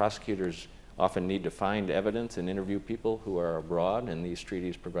and prosecutors often need to find evidence and interview people who are abroad, and these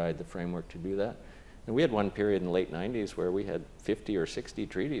treaties provide the framework to do that. And we had one period in the late 90s where we had 50 or 60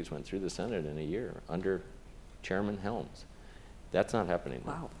 treaties went through the Senate in a year under Chairman Helms. That's not happening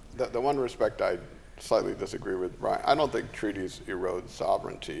now. Wow. The one respect I slightly disagree with Brian, I don't think treaties erode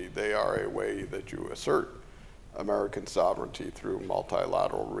sovereignty. They are a way that you assert American sovereignty through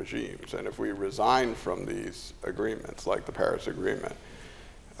multilateral regimes. And if we resign from these agreements, like the Paris Agreement,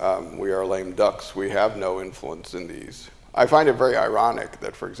 we are lame ducks. We have no influence in these. I find it very ironic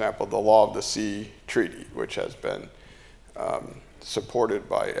that, for example, the Law of the Sea Treaty, which has been supported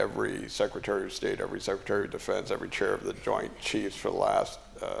by every Secretary of State, every Secretary of Defense, every chair of the Joint Chiefs for the last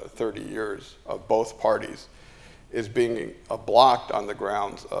 30 years of both parties, is being blocked on the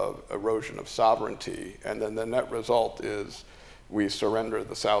grounds of erosion of sovereignty. And then the net result is we surrender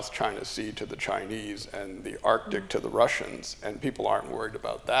the South China Sea to the Chinese and the Arctic to the Russians, and people aren't worried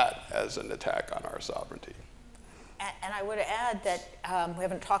about that as an attack on our sovereignty. And I would add that we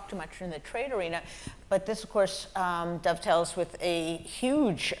haven't talked too much in the trade arena, but this, of course, dovetails with a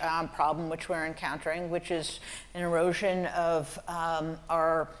huge problem which we're encountering, which is an erosion of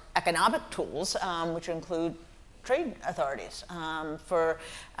our economic tools, which include trade authorities. For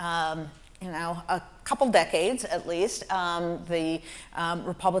a couple decades, at least, the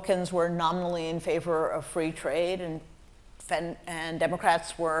Republicans were nominally in favor of free trade and and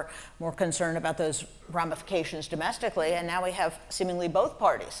Democrats were more concerned about those ramifications domestically, and now we have seemingly both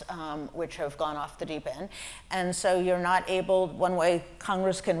parties which have gone off the deep end. And so you're not able, one way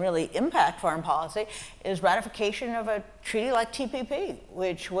Congress can really impact foreign policy is ratification of a treaty like TPP,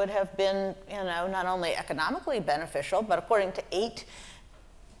 which would have been, not only economically beneficial, but according to 8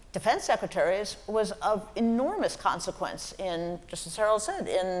 defense secretaries, was of enormous consequence in, just as Harold said,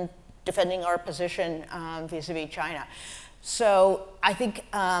 in defending our position vis-a-vis China. So I think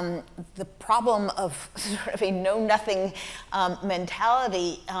the problem of sort of a know-nothing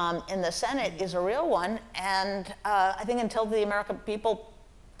mentality in the Senate is a real one, and I think until the American people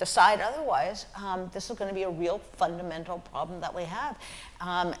decide otherwise, this is going to be a real fundamental problem that we have.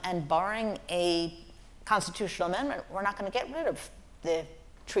 And barring a constitutional amendment, we're not going to get rid of the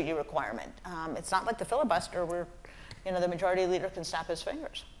treaty requirement. It's not like the filibuster where the majority leader can snap his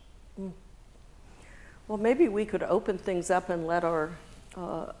fingers. Well, maybe we could open things up and let our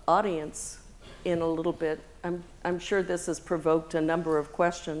audience in a little bit. I'm sure this has provoked a number of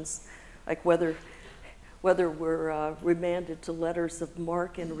questions, like whether we're remanded to letters of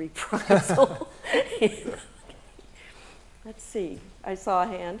marque and reprisal. Let's see. I saw a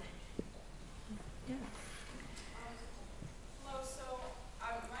hand. Yeah. Hello. So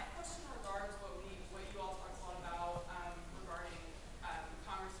my question regards what you all talked a lot about regarding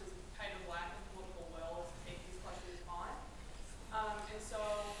Congress's kind of lack of political will to take these questions on. And so,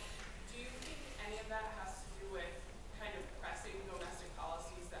 do you think any of that has to do with kind of pressing domestic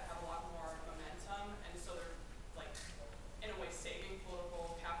policies that have a lot more momentum, and so they're like, in a way, saving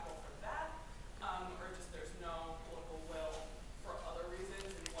political capital for that, or just there's no political will for other reasons?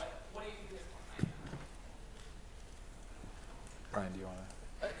 And what do you think is behind that? Brian, do you want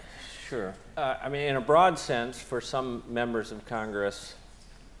to? Sure. I mean, in a broad sense, for some members of Congress,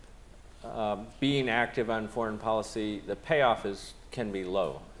 being active on foreign policy, the payoff can be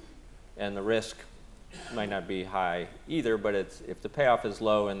low, and the risk might not be high either. But if the payoff is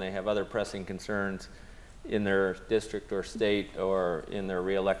low and they have other pressing concerns in their district or state or in their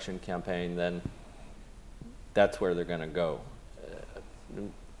reelection campaign, then that's where they're going to go.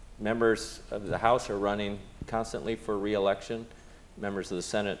 Members of the House are running constantly for reelection. Members of the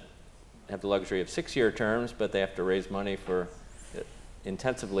Senate have the luxury of 6-year terms, but they have to raise money for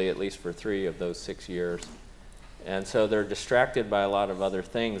intensively at least for 3 of those 6 years. And so they're distracted by a lot of other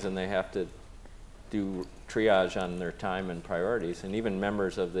things, and they have to do triage on their time and priorities. And even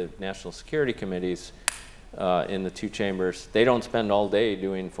members of the national security committees in the 2 chambers, they don't spend all day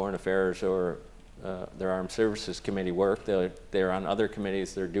doing foreign affairs or their armed services committee work. They're on other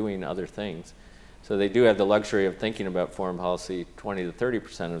committees, they're doing other things. So they do have the luxury of thinking about foreign policy 20 to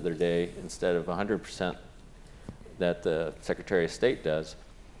 30% of their day instead of 100% that the Secretary of State does.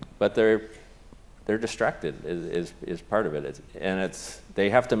 But they're distracted is part of it. And they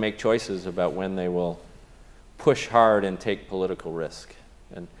have to make choices about when they will push hard and take political risk.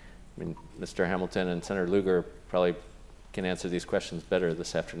 And I mean, Mr. Hamilton and Senator Lugar probably can answer these questions better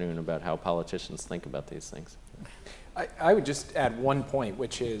this afternoon about how politicians think about these things. I would just add one point,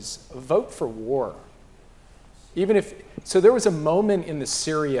 which is vote for war. So there was a moment in the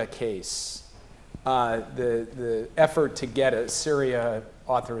Syria case, the effort to get a Syria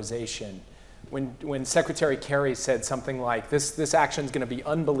authorization, when Secretary Kerry said something like, this action is going to be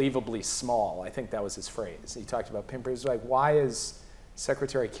unbelievably small. I think that was his phrase. He talked about pinprick. He was like, why is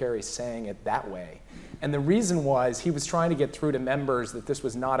Secretary Kerry saying it that way? And the reason was he was trying to get through to members that this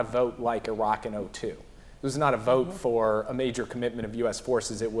was not a vote like Iraq in '02. This was not a vote for a major commitment of US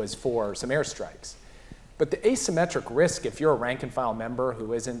forces. It was for some airstrikes. But the asymmetric risk, if you're a rank and file member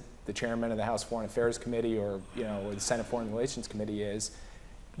who isn't the chairman of the House Foreign Affairs Committee or the Senate Foreign Relations Committee is,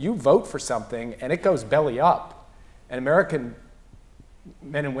 you vote for something and it goes belly up and American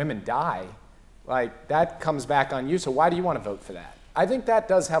men and women die, like that comes back on you. So why do you want to vote for that? I think that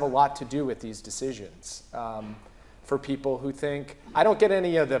does have a lot to do with these decisions for people who think, I don't get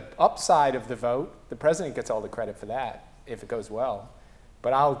any of the upside of the vote. The president gets all the credit for that if it goes well.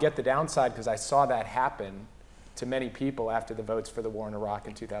 But I'll get the downside because I saw that happen to many people after the votes for the war in Iraq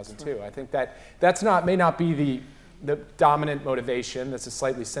in 2002. I think may not be the dominant motivation. That's a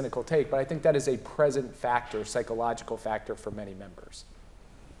slightly cynical take, but I think that is a present factor, psychological factor for many members.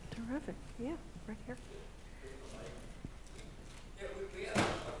 Terrific. Yeah, right here. Yeah, we have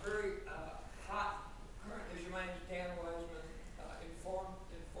a very hot current, as you might Dan Wiseman,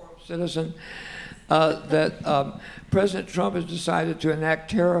 informed citizen, that President Trump has decided to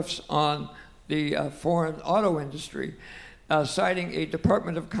enact tariffs on the foreign auto industry, citing a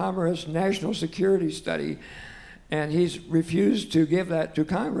Department of Commerce national security study, and he's refused to give that to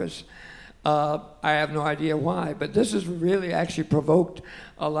Congress. I have no idea why, but this has really actually provoked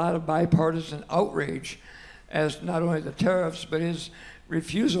a lot of bipartisan outrage as not only the tariffs, but his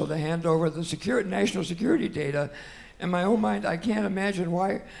refusal to hand over the national security data. In my own mind, I can't imagine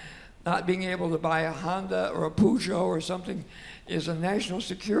why not being able to buy a Honda or a Peugeot or something is a national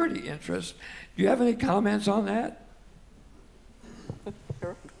security interest. Do you have any comments on that?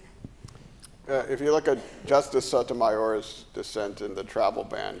 If you look at Justice Sotomayor's dissent in the travel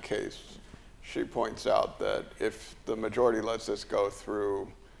ban case, she points out that if the majority lets this go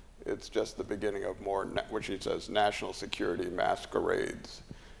through, it's just the beginning of more, which she says, national security masquerades.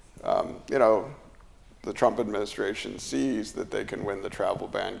 You know, the Trump administration sees that they can win the travel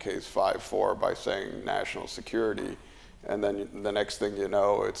ban case 5-4 by saying national security. And then the next thing you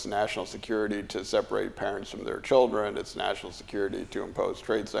know, it's national security to separate parents from their children. It's national security to impose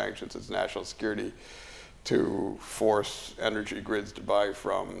trade sanctions. It's national security to force energy grids to buy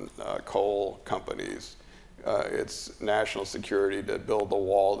from coal companies. It's national security to build the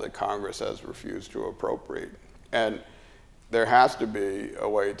wall that Congress has refused to appropriate. And there has to be a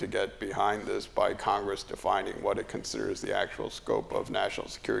way to get behind this by Congress defining what it considers the actual scope of national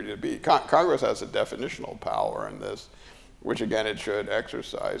security to be. Congress has a definitional power in this, which again it should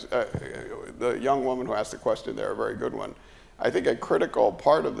exercise. The young woman who asked the question there, a very good one. I think a critical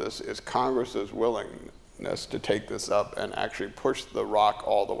part of this is Congress's willingness to take this up and actually push the rock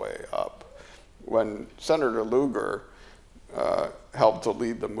all the way up. When Senator Lugar helped to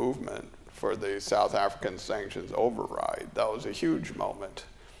lead the movement for the South African sanctions override, that was a huge moment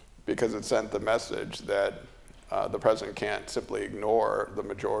because it sent the message that the president can't simply ignore the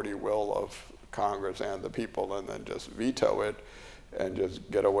majority will of Congress and the people and then just veto it and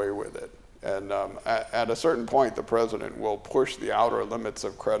just get away with it. And at a certain point, the president will push the outer limits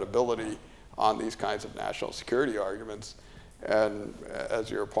of credibility on these kinds of national security arguments. And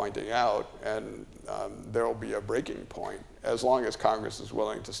as you're pointing out, and there will be a breaking point as long as Congress is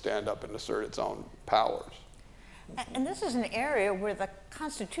willing to stand up and assert its own powers. And this is an area where the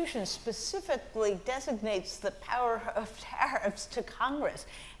Constitution specifically designates the power of tariffs to Congress.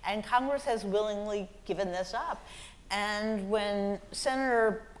 And Congress has willingly given this up. And when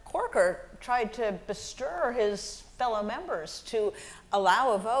Senator Corker tried to bestir his fellow members to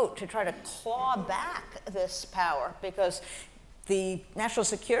allow a vote to try to claw back this power, because the national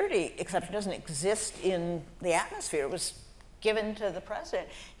security exception doesn't exist in the atmosphere, it was given to the president,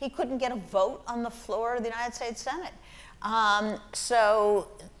 he couldn't get a vote on the floor of the United States Senate. So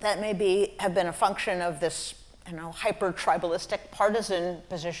that may have been a function of this hyper-tribalistic partisan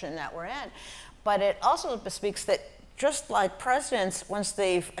position that we're in. But it also bespeaks that just like presidents, once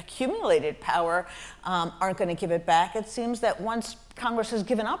they've accumulated power, aren't going to give it back, it seems that once Congress has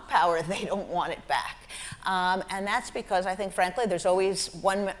given up power, they don't want it back. And that's because I think, frankly, there's always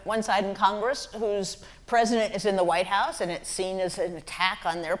one side in Congress whose president is in the White House, and it's seen as an attack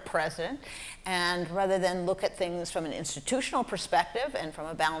on their president. And rather than look at things from an institutional perspective and from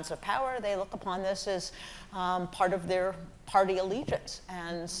a balance of power, they look upon this as part of their party allegiance.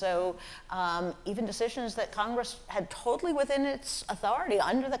 And so even decisions that Congress had totally within its authority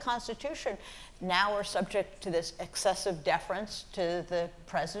under the Constitution now are subject to this excessive deference to the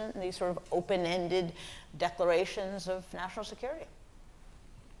president and these sort of open-ended declarations of national security.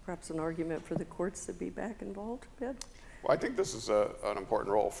 Perhaps an argument for the courts to be back involved, Ben? Well, I think this is an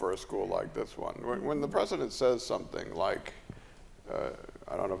important role for a school like this one. When the president says something like,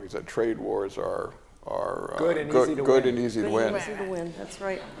 I don't know if he said trade wars are good and easy to win. Easy to win, that's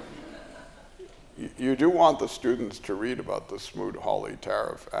right. You do want the students to read about the Smoot-Hawley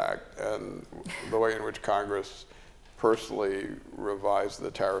Tariff Act and the way in which Congress personally revised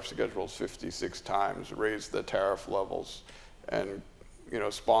the tariff schedules 56 times, raised the tariff levels, and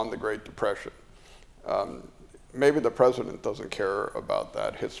spawned the Great Depression. Maybe the president doesn't care about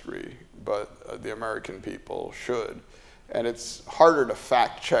that history, but the American people should. And it's harder to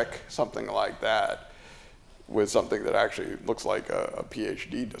fact check something like that with something that actually looks like a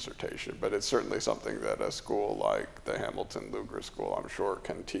PhD dissertation, but it's certainly something that a school like the Hamilton Lugar School, I'm sure,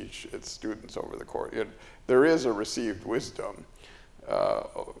 can teach its students over the course. There is a received wisdom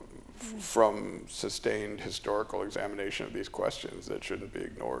from sustained historical examination of these questions that shouldn't be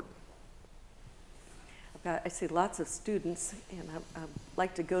ignored. I see lots of students, and I'd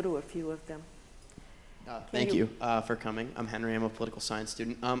like to go to a few of them. Thank you for coming. I'm Henry. I'm a political science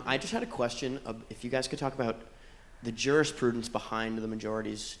student. I just had a question. If you guys could talk about the jurisprudence behind the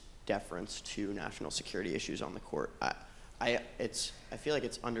majority's deference to national security issues on the court. I feel like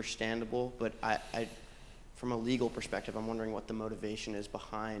it's understandable, but from a legal perspective, I'm wondering what the motivation is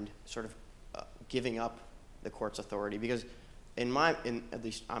behind sort of giving up the court's authority. Because at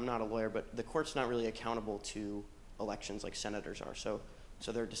least I'm not a lawyer, but the court's not really accountable to elections like senators are. So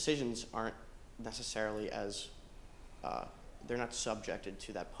their decisions aren't necessarily as, they're not subjected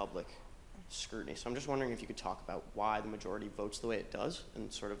to that public scrutiny. So I'm just wondering if you could talk about why the majority votes the way it does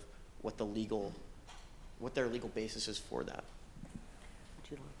and sort of what their legal basis is for that.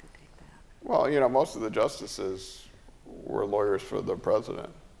 Would you like to take that? Well, you know, most of the justices were lawyers for the president.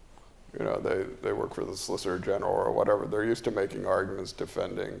 You know, they work for the Solicitor General or whatever. They're used to making arguments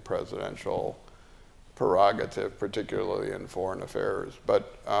defending presidential prerogative, particularly in foreign affairs.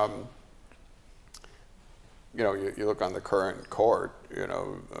 But, you know, you look on the current court, you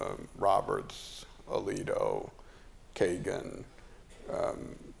know, Roberts, Alito, Kagan,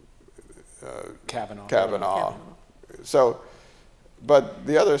 Kavanaugh. So, but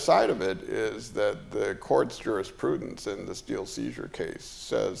the other side of it is that the court's jurisprudence in the Steele seizure case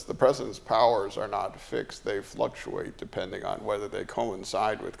says the president's powers are not fixed, they fluctuate depending on whether they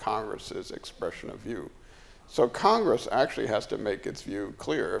coincide with Congress's expression of view. So Congress actually has to make its view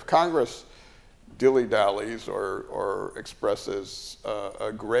clear. If Congress dilly-dallies or expresses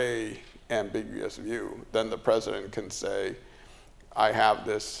a gray, ambiguous view, then the president can say, I have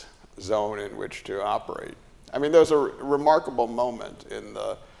this zone in which to operate. I mean, there's a remarkable moment in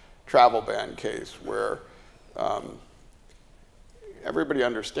the travel ban case where everybody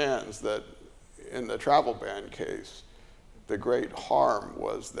understands that in the travel ban case, the great harm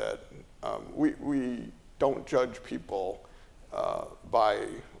was that we don't judge people by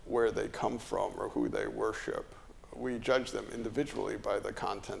where they come from or who they worship. We judge them individually by the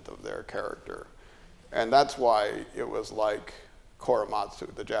content of their character. And that's why it was like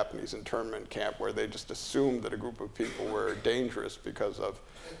Korematsu, the Japanese internment camp, where they just assumed that a group of people were dangerous because of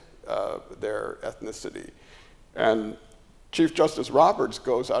their ethnicity. And Chief Justice Roberts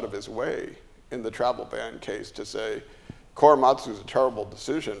goes out of his way in the travel ban case to say, Korematsu is a terrible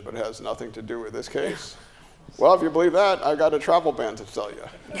decision, but it has nothing to do with this case. Well, if you believe that, I got a travel ban to tell you,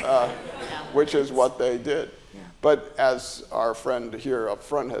 which is what they did. But as our friend here up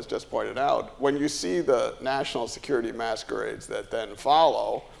front has just pointed out, when you see the national security masquerades that then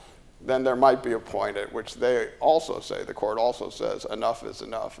follow, then there might be a point at which they also say, the court also says, enough is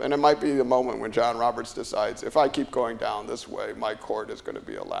enough. And it might be the moment when John Roberts decides, if I keep going down this way, my court is going to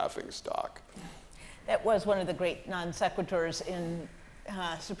be a laughing stock. That was one of the great non sequiturs in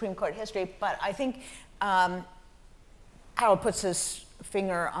Supreme Court history, but I think Harold puts his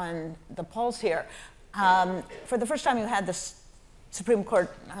finger on the pulse here. For the first time, you had the Supreme Court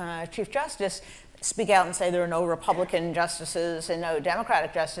Chief Justice speak out and say there are no Republican justices and no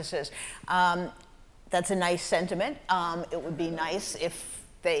Democratic justices. That's a nice sentiment. It would be nice if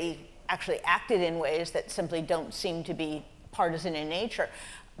they actually acted in ways that simply don't seem to be partisan in nature.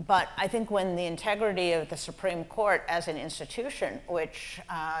 But I think when the integrity of the Supreme Court as an institution, which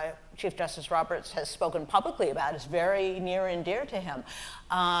Chief Justice Roberts has spoken publicly about, is very near and dear to him,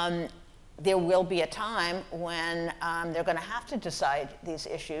 there will be a time when they're going to have to decide these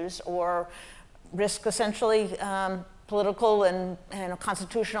issues or risk essentially political and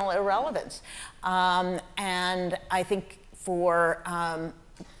constitutional irrelevance. And I think for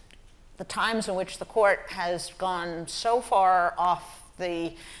the times in which the court has gone so far off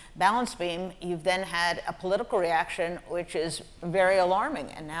the balance beam, you've then had a political reaction which is very alarming.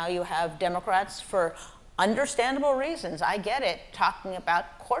 And now you have Democrats, for understandable reasons, I get it, talking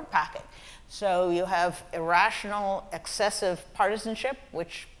about court packing. So you have irrational, excessive partisanship,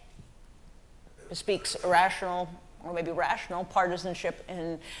 which speaks irrational or maybe rational partisanship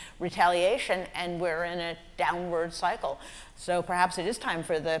in retaliation, and we're in a downward cycle. So perhaps it is time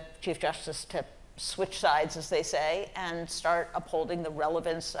for the Chief Justice to switch sides, as they say, and start upholding the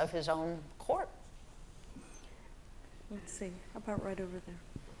relevance of his own court. Let's see, how about right over there?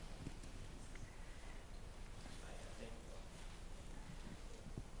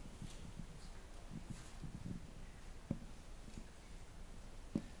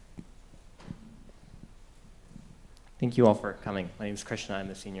 Thank you all for coming. My name is Krishna. I'm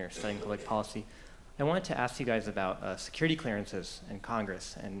a senior studying public policy. I wanted to ask you guys about security clearances in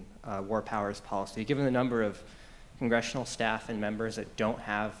Congress and war powers policy. Given the number of congressional staff and members that don't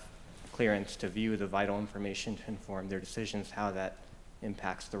have clearance to view the vital information to inform their decisions, how that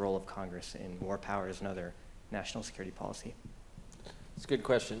impacts the role of Congress in war powers and other national security policy. It's a good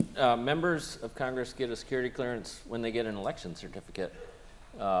question. Members of Congress get a security clearance when they get an election certificate.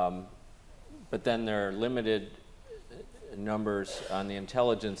 But then there are limited numbers on the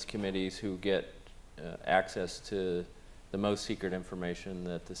intelligence committees who get access to the most secret information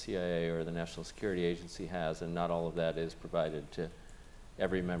that the CIA or the National Security Agency has, and not all of that is provided to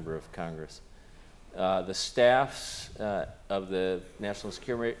every member of Congress. The staffs of the National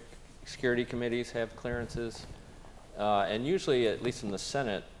Security Committees have clearances. And usually, at least in the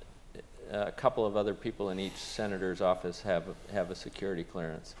Senate, a couple of other people in each senator's office have a security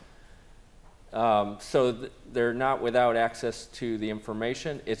clearance. So they're not without access to the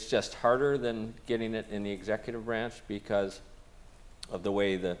information. It's just harder than getting it in the executive branch because of the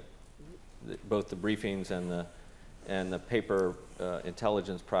way both the briefings and the paper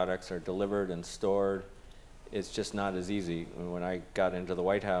intelligence products are delivered and stored. It's just not as easy. When I got into the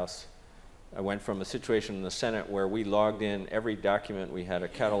White House, I went from a situation in the Senate where we logged in every document. We had a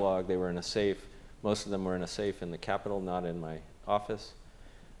catalog. They were in a safe. Most of them were in a safe in the Capitol, not in my office.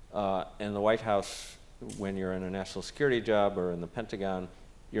 In the White House, when you're in a national security job or in the Pentagon,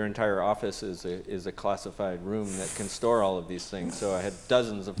 your entire office is a classified room that can store all of these things. So I had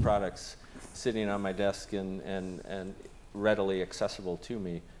dozens of products sitting on my desk and readily accessible to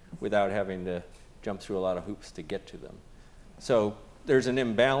me without having to jump through a lot of hoops to get to them. So there's an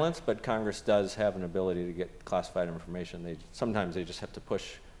imbalance, but Congress does have an ability to get classified information. Sometimes they just have to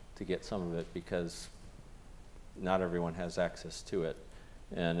push to get some of it because not everyone has access to it.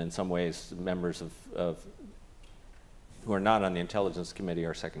 And in some ways, members of who are not on the Intelligence Committee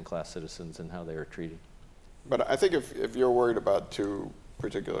are second-class citizens in how they are treated. But I think if you're worried about two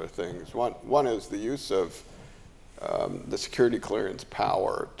particular things, one is the use of the security clearance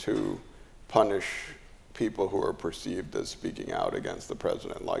power to punish people who are perceived as speaking out against the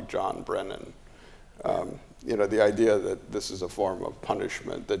president, like John Brennan. You know, the idea that this is a form of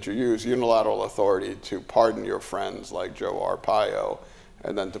punishment, that you use unilateral authority to pardon your friends like Joe Arpaio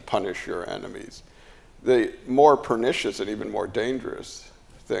and then to punish your enemies. The more pernicious and even more dangerous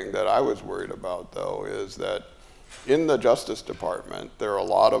thing that I was worried about, though, is that in the Justice Department, there are a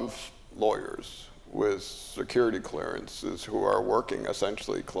lot of lawyers with security clearances who are working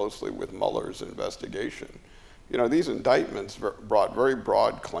essentially closely with Mueller's investigation. You know, these indictments brought very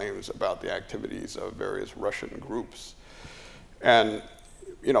broad claims about the activities of various Russian groups. And,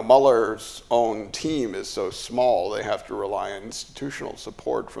 you know, Mueller's own team is so small, they have to rely on institutional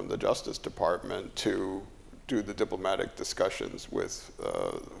support from the Justice Department to do the diplomatic discussions with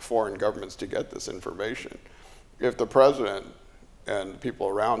foreign governments to get this information. If the president and people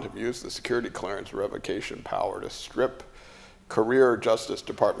around him use the security clearance revocation power to strip career Justice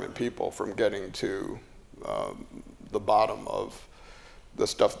Department people from getting to the bottom of the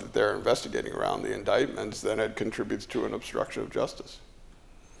stuff that they're investigating around the indictments, then it contributes to an obstruction of justice.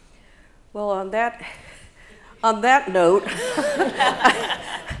 Well, on that note,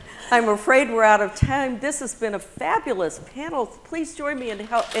 I'm afraid we're out of time. This has been a fabulous panel. Please join me in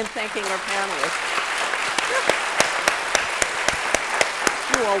thanking our panelists.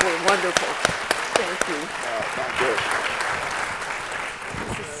 You all were wonderful. Thank you. Thank you.